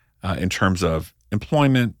country in terms of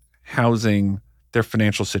employment, housing, their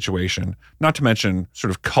financial situation, not to mention sort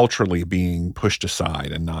of culturally being pushed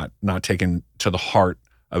aside and not taken to the heart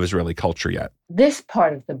of Israeli culture yet. This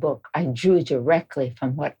part of the book I drew directly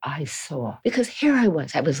from what I saw. Because here I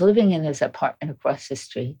was living in this apartment across the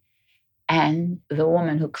street, and the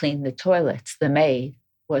woman who cleaned the toilets, the maid,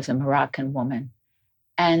 was a Moroccan woman.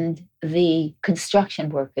 And the construction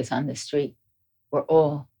workers on the street were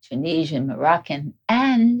all Tunisian, Moroccan.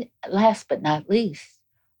 And last but not least,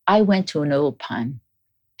 I went to an Ulpan.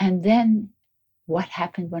 And then what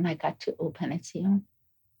happened when I got to Ulpan Etzion?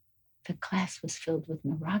 The class was filled with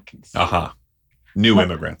Moroccans. New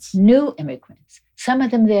immigrants. New immigrants. Some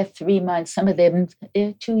of them there 3 months, some of them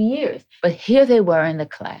there 2 years. But here they were in the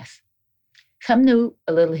class. Some knew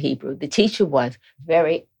a little Hebrew. The teacher was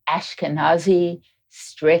very Ashkenazi,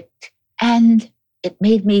 strict, and it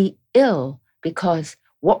made me ill because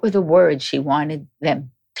what were the words she wanted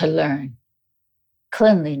them to learn?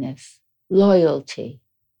 Cleanliness, loyalty.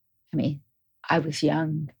 I mean, I was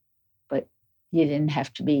young, but you didn't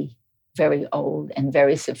have to be very old and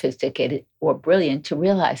very sophisticated or brilliant to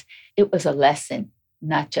realize it was a lesson,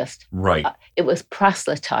 not just... Right. It was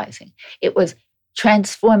proselytizing. It was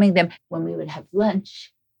transforming them. When we would have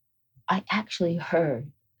lunch, I actually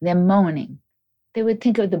heard them moaning. They would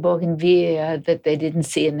think of the bougainvillea that they didn't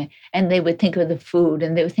see, and they would think of the food,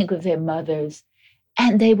 and they would think of their mothers,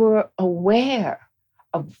 and they were aware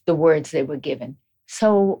of the words they were given.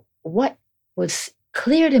 So what was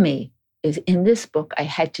clear to me is in this book, I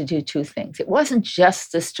had to do 2 things. It wasn't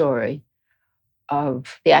just the story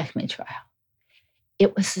of the Eichmann trial.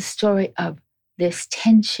 It was the story of this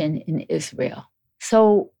tension in Israel.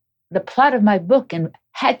 So the plot of my book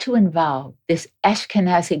had to involve this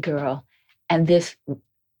Ashkenazi girl and this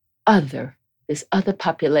other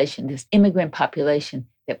population, this immigrant population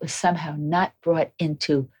that was somehow not brought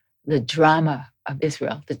into the drama of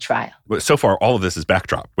Israel, the trial. But so far, all of this is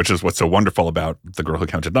backdrop, which is what's so wonderful about The Girl Who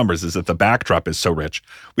Counted Numbers, is that the backdrop is so rich.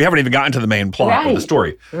 We haven't even gotten to the main plot of the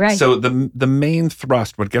story. Right. So the main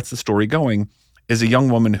thrust, what gets the story going, is a young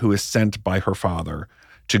woman who is sent by her father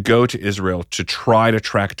to go to Israel to try to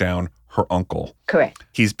track down her uncle. Correct.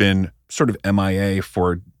 He's been sort of MIA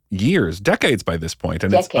for years, decades by this point,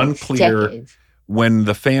 and it's unclear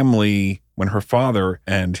when her father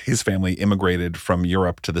and his family immigrated from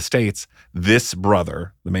Europe to the States, this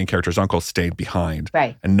brother, the main character's uncle, stayed behind.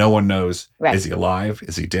 Right. And no one knows, Right. Is he alive?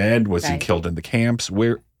 Is he dead? Was he Right. killed in the camps?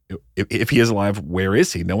 If he is alive, where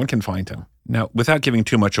is he? No one can find him. Now, without giving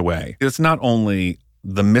too much away, it's not only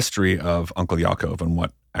the mystery of Uncle Yaakov and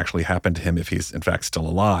what actually happened to him if he's in fact still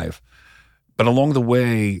alive, but along the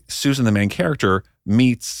way, Susan, the main character,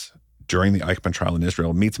 during the Eichmann trial in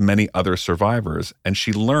Israel, meets many other survivors, and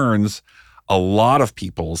she learns a lot of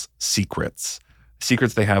people's secrets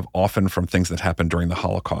they have often from things that happened during the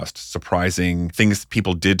Holocaust, surprising things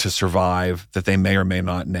people did to survive that they may or may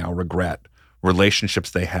not now regret,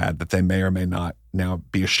 relationships they had that they may or may not now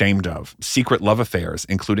be ashamed of, secret love affairs,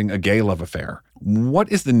 including a gay love affair.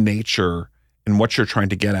 What is the nature and what you're trying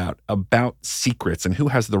to get at about secrets, and who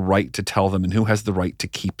has the right to tell them and who has the right to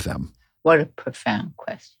keep them? What a profound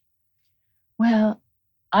question. Well,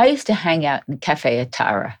 I used to hang out in Cafe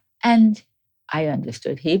Atara, and I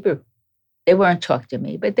understood Hebrew. They weren't talking to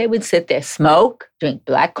me, but they would sit there, smoke, drink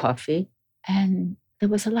black coffee, and there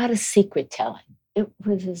was a lot of secret telling. It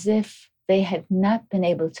was as if they had not been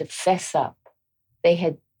able to fess up. They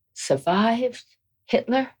had survived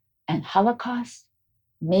Hitler and Holocaust.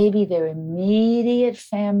 Maybe their immediate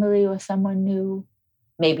family or someone knew.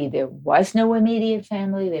 Maybe there was no immediate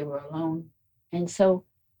family, they were alone. And so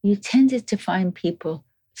you tended to find people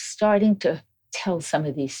starting to tell some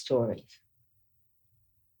of these stories.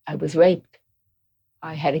 I was raped.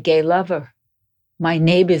 I had a gay lover. My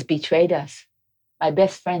neighbors betrayed us. My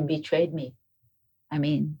best friend betrayed me. I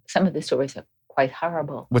mean, some of the stories are quite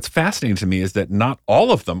horrible. What's fascinating to me is that not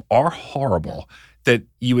all of them are horrible, that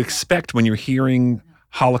you expect when you're hearing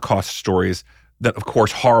Holocaust stories that, of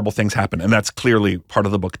course, horrible things happen. And that's clearly part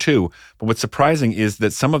of the book, too. But what's surprising is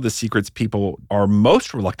that some of the secrets people are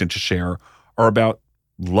most reluctant to share are about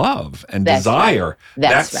love and desire. Right.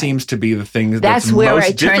 That seems to be the thing that's where most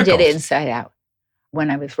I turned difficult. it inside out. When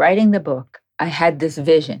I was writing the book, I had this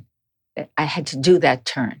vision that I had to do that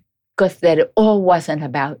turn, because that it all wasn't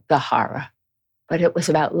about the horror, but it was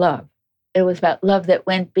about love. It was about love that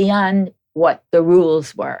went beyond what the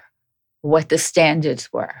rules were, what the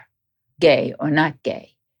standards were, gay or not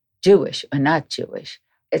gay, Jewish or not Jewish,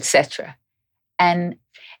 etc. And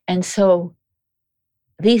so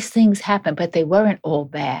these things happened, but they weren't all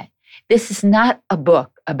bad. This is not a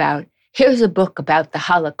book about, here's a book about the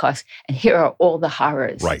Holocaust, and here are all the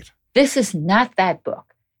horrors. Right. This is not that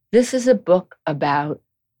book. This is a book about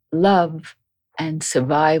love and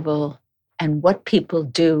survival and what people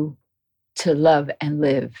do to love and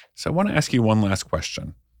live. So I want to ask you one last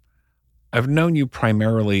question. I've known you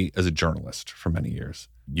primarily as a journalist for many years.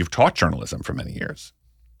 You've taught journalism for many years.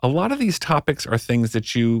 A lot of these topics are things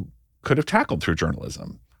that you could have tackled through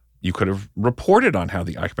journalism. You could have reported on how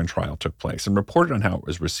the Eichmann trial took place and reported on how it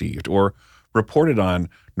was received, or reported on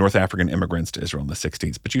North African immigrants to Israel in the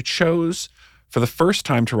 60s. But you chose, for the first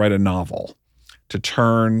time, to write a novel, to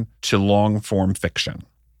turn to long-form fiction.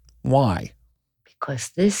 Why? Because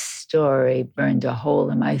this story burned a hole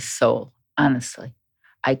in my soul, honestly.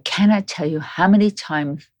 I cannot tell you how many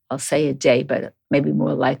times, I'll say a day, but maybe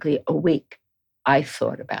more likely a week, I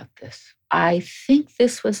thought about this. I think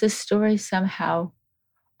this was a story somehow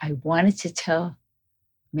I wanted to tell.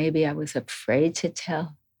 Maybe I was afraid to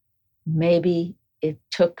tell. Maybe it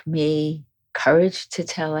took me courage to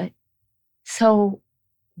tell it. So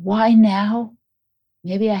why now?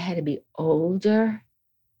 Maybe I had to be older,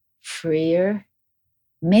 freer.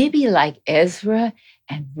 Maybe like Ezra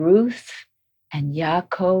and Ruth and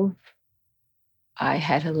Yaakov, I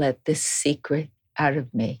had to let this secret out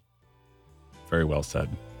of me. Very well said.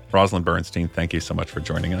 Rosalind Bernstein, thank you so much for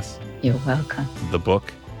joining us. You're welcome. The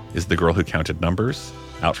book is The Girl Who Counted Numbers,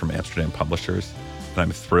 out from Amsterdam Publishers. And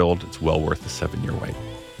I'm thrilled it's well worth the 7-year wait.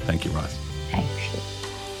 Thank you, Roz. Thank you.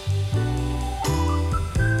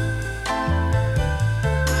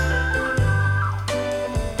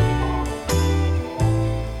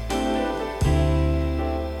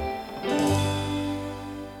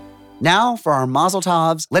 Now, for our Mazel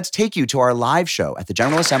Tovs, let's take you to our live show at the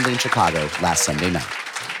General Assembly in Chicago last Sunday night.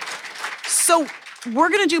 So we're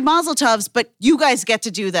going to do Mazel Tovs, but you guys get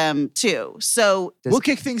to do them too. So We'll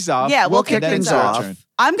kick things off. Yeah, we'll kick and then things it's our off. turn.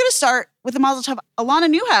 I'm going to start with a Mazel Tov. Alana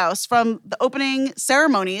Newhouse from the opening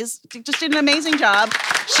ceremonies just did an amazing job.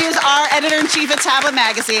 She is our editor-in-chief at Tablet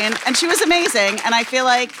Magazine, and she was amazing. And I feel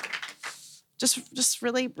like just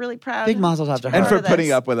really, really proud. Big mazel tov to her. And for this.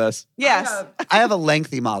 putting up with us. Yes. I have a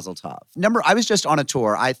lengthy mazel tov. I was just on a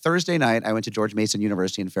tour. Thursday night, I went to George Mason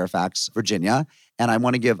University in Fairfax, Virginia, and I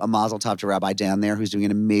want to give a mazel tov to Rabbi Dan there, who's doing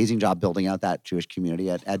an amazing job building out that Jewish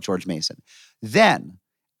community at George Mason. Then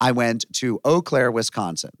I went to Eau Claire,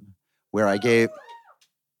 Wisconsin, where I gave...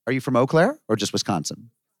 Are you from Eau Claire or just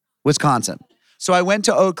Wisconsin? Wisconsin. So I went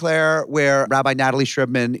to Eau Claire, where Rabbi Natalie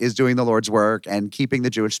Shribman is doing the Lord's work and keeping the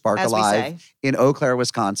Jewish spark As we alive say. in Eau Claire,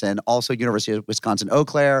 Wisconsin. Also, University of Wisconsin, Eau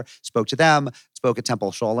Claire. Spoke to them. Spoke at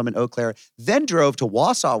Temple Sholem in Eau Claire. Then drove to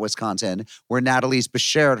Wausau, Wisconsin, where Natalie's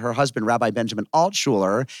Beshared, her husband, Rabbi Benjamin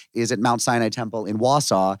Altshuler, is at Mount Sinai Temple in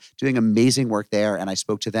Wausau, doing amazing work there. And I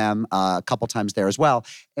spoke to them a couple times there as well,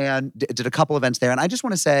 and did a couple events there. And I just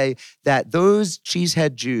want to say that those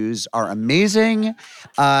cheesehead Jews are amazing.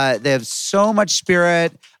 They have so much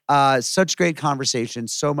spirit, such great conversation,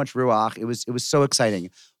 so much ruach. It was so exciting.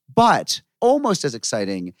 But almost as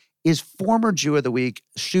exciting is former Jew of the Week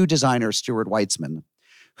shoe designer Stuart Weitzman,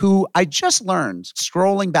 who I just learned,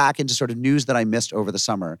 scrolling back into sort of news that I missed over the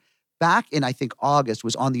summer, back in, I think, August,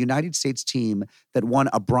 was on the United States team that won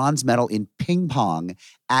a bronze medal in ping pong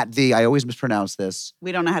at the, I always mispronounce this,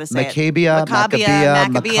 We don't know how to say Maccabea, it.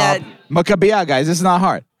 Maccabea. Maccabea, guys. This is not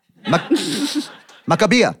hard.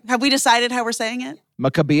 Maccabea. Have we decided how we're saying it?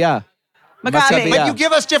 Maccabea. Maccabi. But you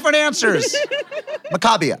give us different answers.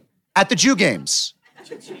 Maccabea. At the Jew Games.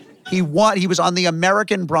 He won. He was on the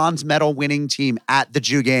American bronze medal winning team at the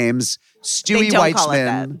Jew Games. Stewie don't call it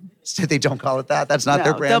Weitzman. They don't call it that. That's not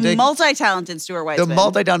their No, branding. the multi-talented Stuart Weitzman. The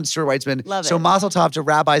multi-talented Stuart Weitzman. Love So it. mazel tov to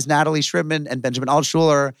Rabbis Natalie Shribman and Benjamin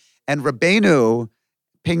Altshuler and Rabbeinu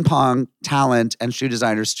ping pong talent and shoe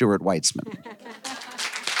designer Stuart Weitzman.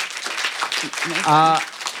 I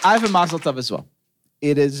have a mazel tov as well.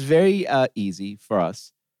 It is very easy for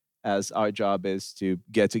us, as our job is to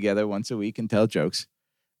get together once a week and tell jokes,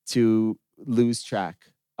 to lose track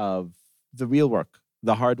of the real work,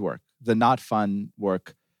 the hard work, the not fun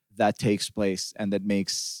work that takes place and that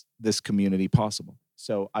makes this community possible.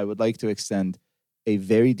 So I would like to extend a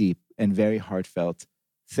very deep and very heartfelt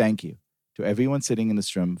thank you to everyone sitting in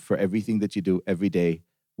this room for everything that you do every day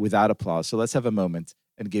without applause. So let's have a moment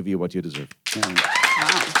and give you what you deserve.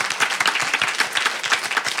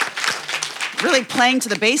 Really playing to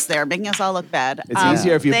the bass there, making us all look bad. It's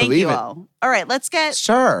easier if you thank believe you it. all. All right, let's get...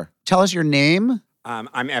 Sir, tell us your name.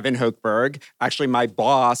 I'm Evan Hochberg. Actually, my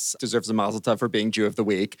boss deserves a mazel tov for being Jew of the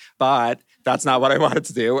Week, but that's not what I wanted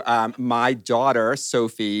to do. My daughter,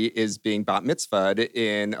 Sophie, is being bat mitzvahed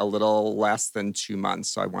in a little less than 2 months,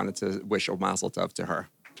 so I wanted to wish a mazel tov to her.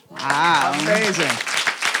 Wow. Amazing.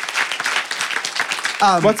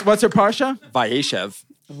 What's her parsha? Vayeshev.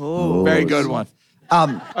 Ooh. Very good one. All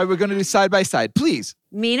right, we're going to do side by side, please.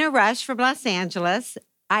 Mina Rush from Los Angeles.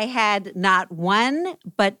 I had not one,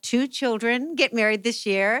 but 2 children get married this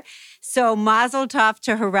year. So mazel tov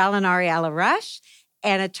to Harel and Ariella Rush,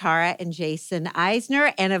 Anna Tara and Jason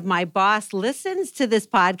Eisner. And if my boss listens to this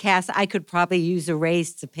podcast, I could probably use a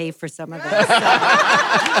raise to pay for some of this.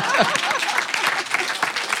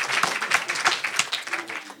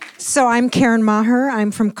 So I'm Karen Maher.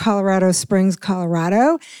 I'm from Colorado Springs,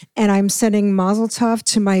 Colorado, and I'm sending mazel tov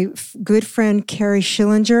to my good friend Carrie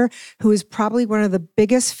Schillinger, who is probably one of the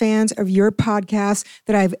biggest fans of your podcast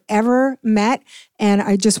that I've ever met. And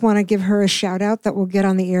I just want to give her a shout out that we'll get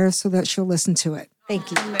on the air so that she'll listen to it. Thank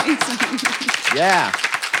you. Yeah.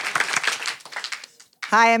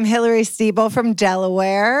 Hi, I'm Hillary Stiebel from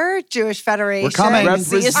Delaware, Jewish Federation. We're coming.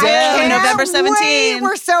 Represent. November 17th.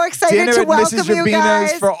 We're so excited Dinner to at welcome Mrs. you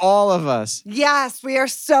Rubino's guys. for all of us. Yes, we are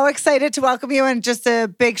so excited to welcome you. And just a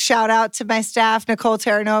big shout out to my staff, Nicole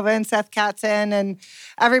Terranova and Seth Katzen and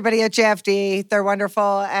everybody at JFD. They're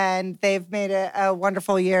wonderful, and they've made a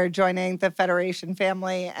wonderful year joining the Federation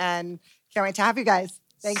family. And can't wait to have you guys.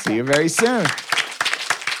 Thanks. See you very soon.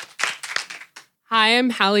 Hi, I'm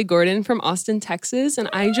Hallie Gordon from Austin, Texas, and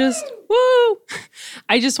I just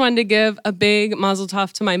wanted to give a big mazel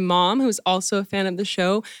tov to my mom, who's also a fan of the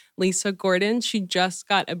show, Lisa Gordon. She just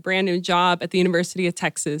got a brand new job at the University of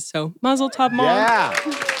Texas, so mazel tov, Mom. Yeah.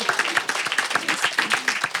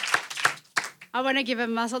 I want to give a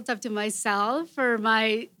mazel tov to myself for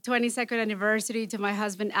my 22nd anniversary to my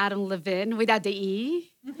husband, Adam Levin, without the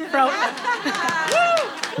E.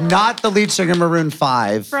 Not the lead singer Maroon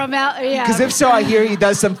 5. Yeah. Because if so, I hear he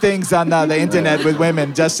does some things on the internet with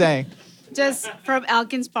women. Just saying. Just from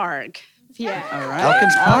Elkins Park. Yeah. All right.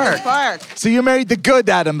 Elkins Park. So you married the good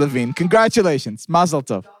Adam Levine. Congratulations. Mazel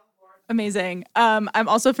tov. Amazing. I'm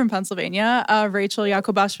also from Pennsylvania. Rachel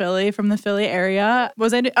Yakubashvili from the Philly area.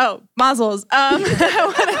 Mazels.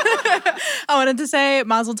 I wanted to say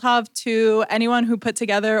mazel tov to anyone who put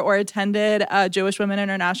together or attended Jewish Women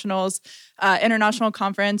International's international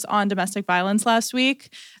conference on domestic violence last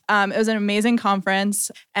week. It was an amazing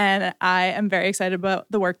conference, and I am very excited about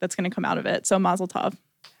the work that's going to come out of it. So mazel tov.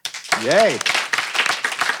 Yay.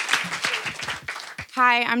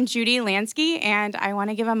 Hi, I'm Judy Lansky, and I want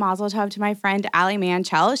to give a mazel tov to my friend Ali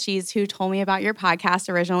Manchel. She's who told me about your podcast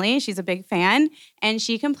originally. She's a big fan, and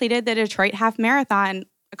she completed the Detroit Half Marathon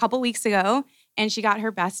a couple weeks ago, and she got her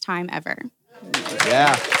best time ever.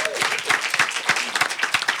 Yeah.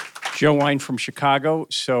 Joe Wine from Chicago.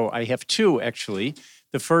 So I have two, actually.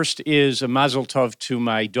 The first is a mazel tov to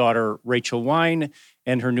my daughter, Rachel Wine,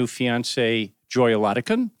 and her new fiance, Joy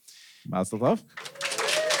Oladican. Mazel tov.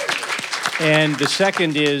 And the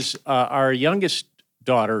second is our youngest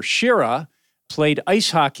daughter, Shira, played ice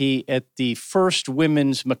hockey at the first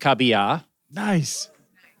women's Maccabiah. Nice.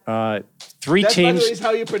 3 That, teams. by the way, is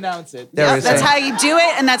how you pronounce it. That's how you do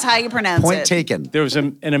it, and that's how you pronounce it. Point taken. There was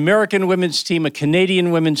an American women's team, a Canadian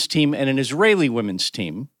women's team, and an Israeli women's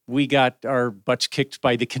team. We got our butts kicked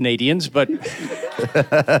by the Canadians, but... So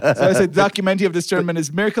I said, the documentary of this tournament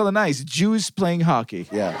is Miracle on Ice, Jews playing hockey.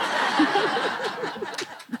 Yeah.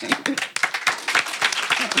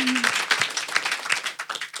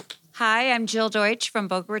 Hi, I'm Jill Deutsch from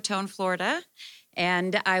Boca Raton, Florida.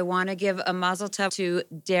 And I want to give a mazel tov to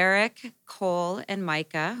Derek, Cole, and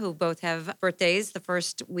Micah, who both have birthdays the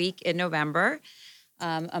first week in November.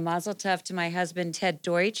 A mazel tov to my husband, Ted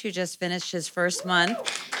Deutsch, who just finished his first month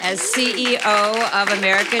as CEO of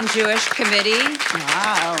American Jewish Committee.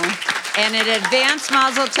 Wow. And an advanced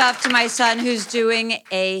mazel tov to my son, who's doing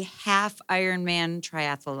a half Ironman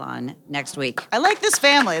triathlon next week. I like this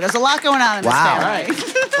family. There's a lot going on in this family.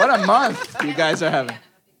 What a month you guys are having.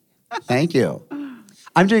 Thank you.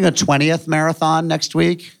 I'm doing a 20th marathon next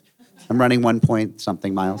week. I'm running 1 point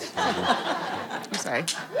something miles. I'm sorry.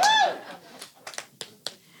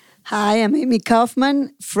 Hi, I'm Amy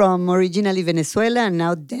Kaufman from originally Venezuela and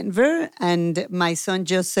now Denver. And my son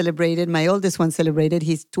just celebrated, my oldest one celebrated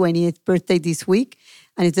his 20th birthday this week.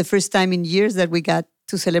 And it's the first time in years that we got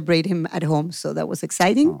to celebrate him at home. So that was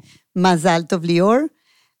exciting. Mazal tov Lior.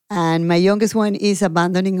 And my youngest one is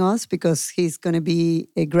abandoning us because he's going to be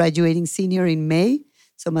a graduating senior in May.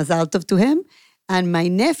 So mazal tov to him. And my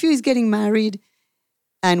nephew is getting married.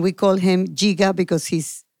 And we call him Giga because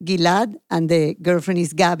he's Gilad, and the girlfriend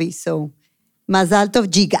is Gabi. So, mazal tov,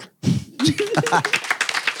 Giga.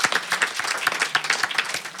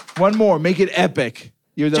 One more, make it epic.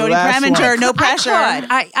 You're the Jody last Preminger, one. no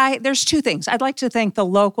pressure. There's two things. I'd like to thank the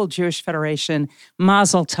local Jewish Federation,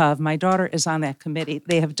 Mazel Tov. My daughter is on that committee.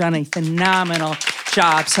 They have done a phenomenal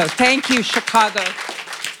job. So thank you, Chicago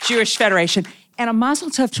Jewish Federation. And a Mazel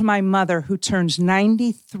Tov to my mother, who turns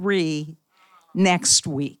 93 next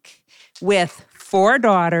week, with 4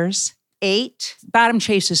 daughters, 8 bottom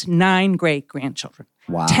chases, 9 great-grandchildren.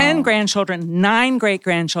 Wow. 10 grandchildren, 9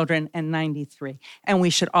 great-grandchildren, and 93. And we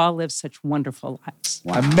should all live such wonderful lives.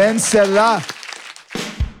 Amen Selah.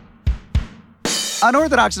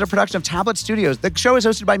 Unorthodox is a production of Tablet Studios. The show is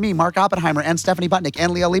hosted by me, Mark Oppenheimer, and Stephanie Butnick,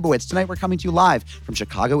 and Leah Leibowitz. Tonight, we're coming to you live from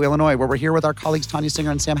Chicago, Illinois, where we're here with our colleagues Tanya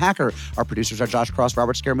Singer and Sam Hacker. Our producers are Josh Cross,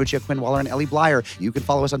 Robert Scaramuccia, Quinn Waller, and Ellie Blyer. You can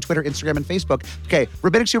follow us on Twitter, Instagram, and Facebook. Okay,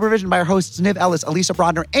 rabbinic supervision by our hosts, Niv Ellis, Elisa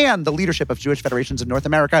Brodner, and the leadership of Jewish Federations of North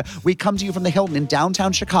America. We come to you from the Hilton in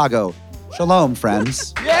downtown Chicago. Shalom,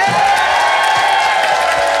 friends.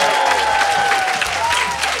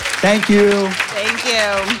 Thank you. Thank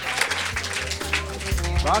you.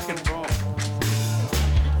 Rock and roll.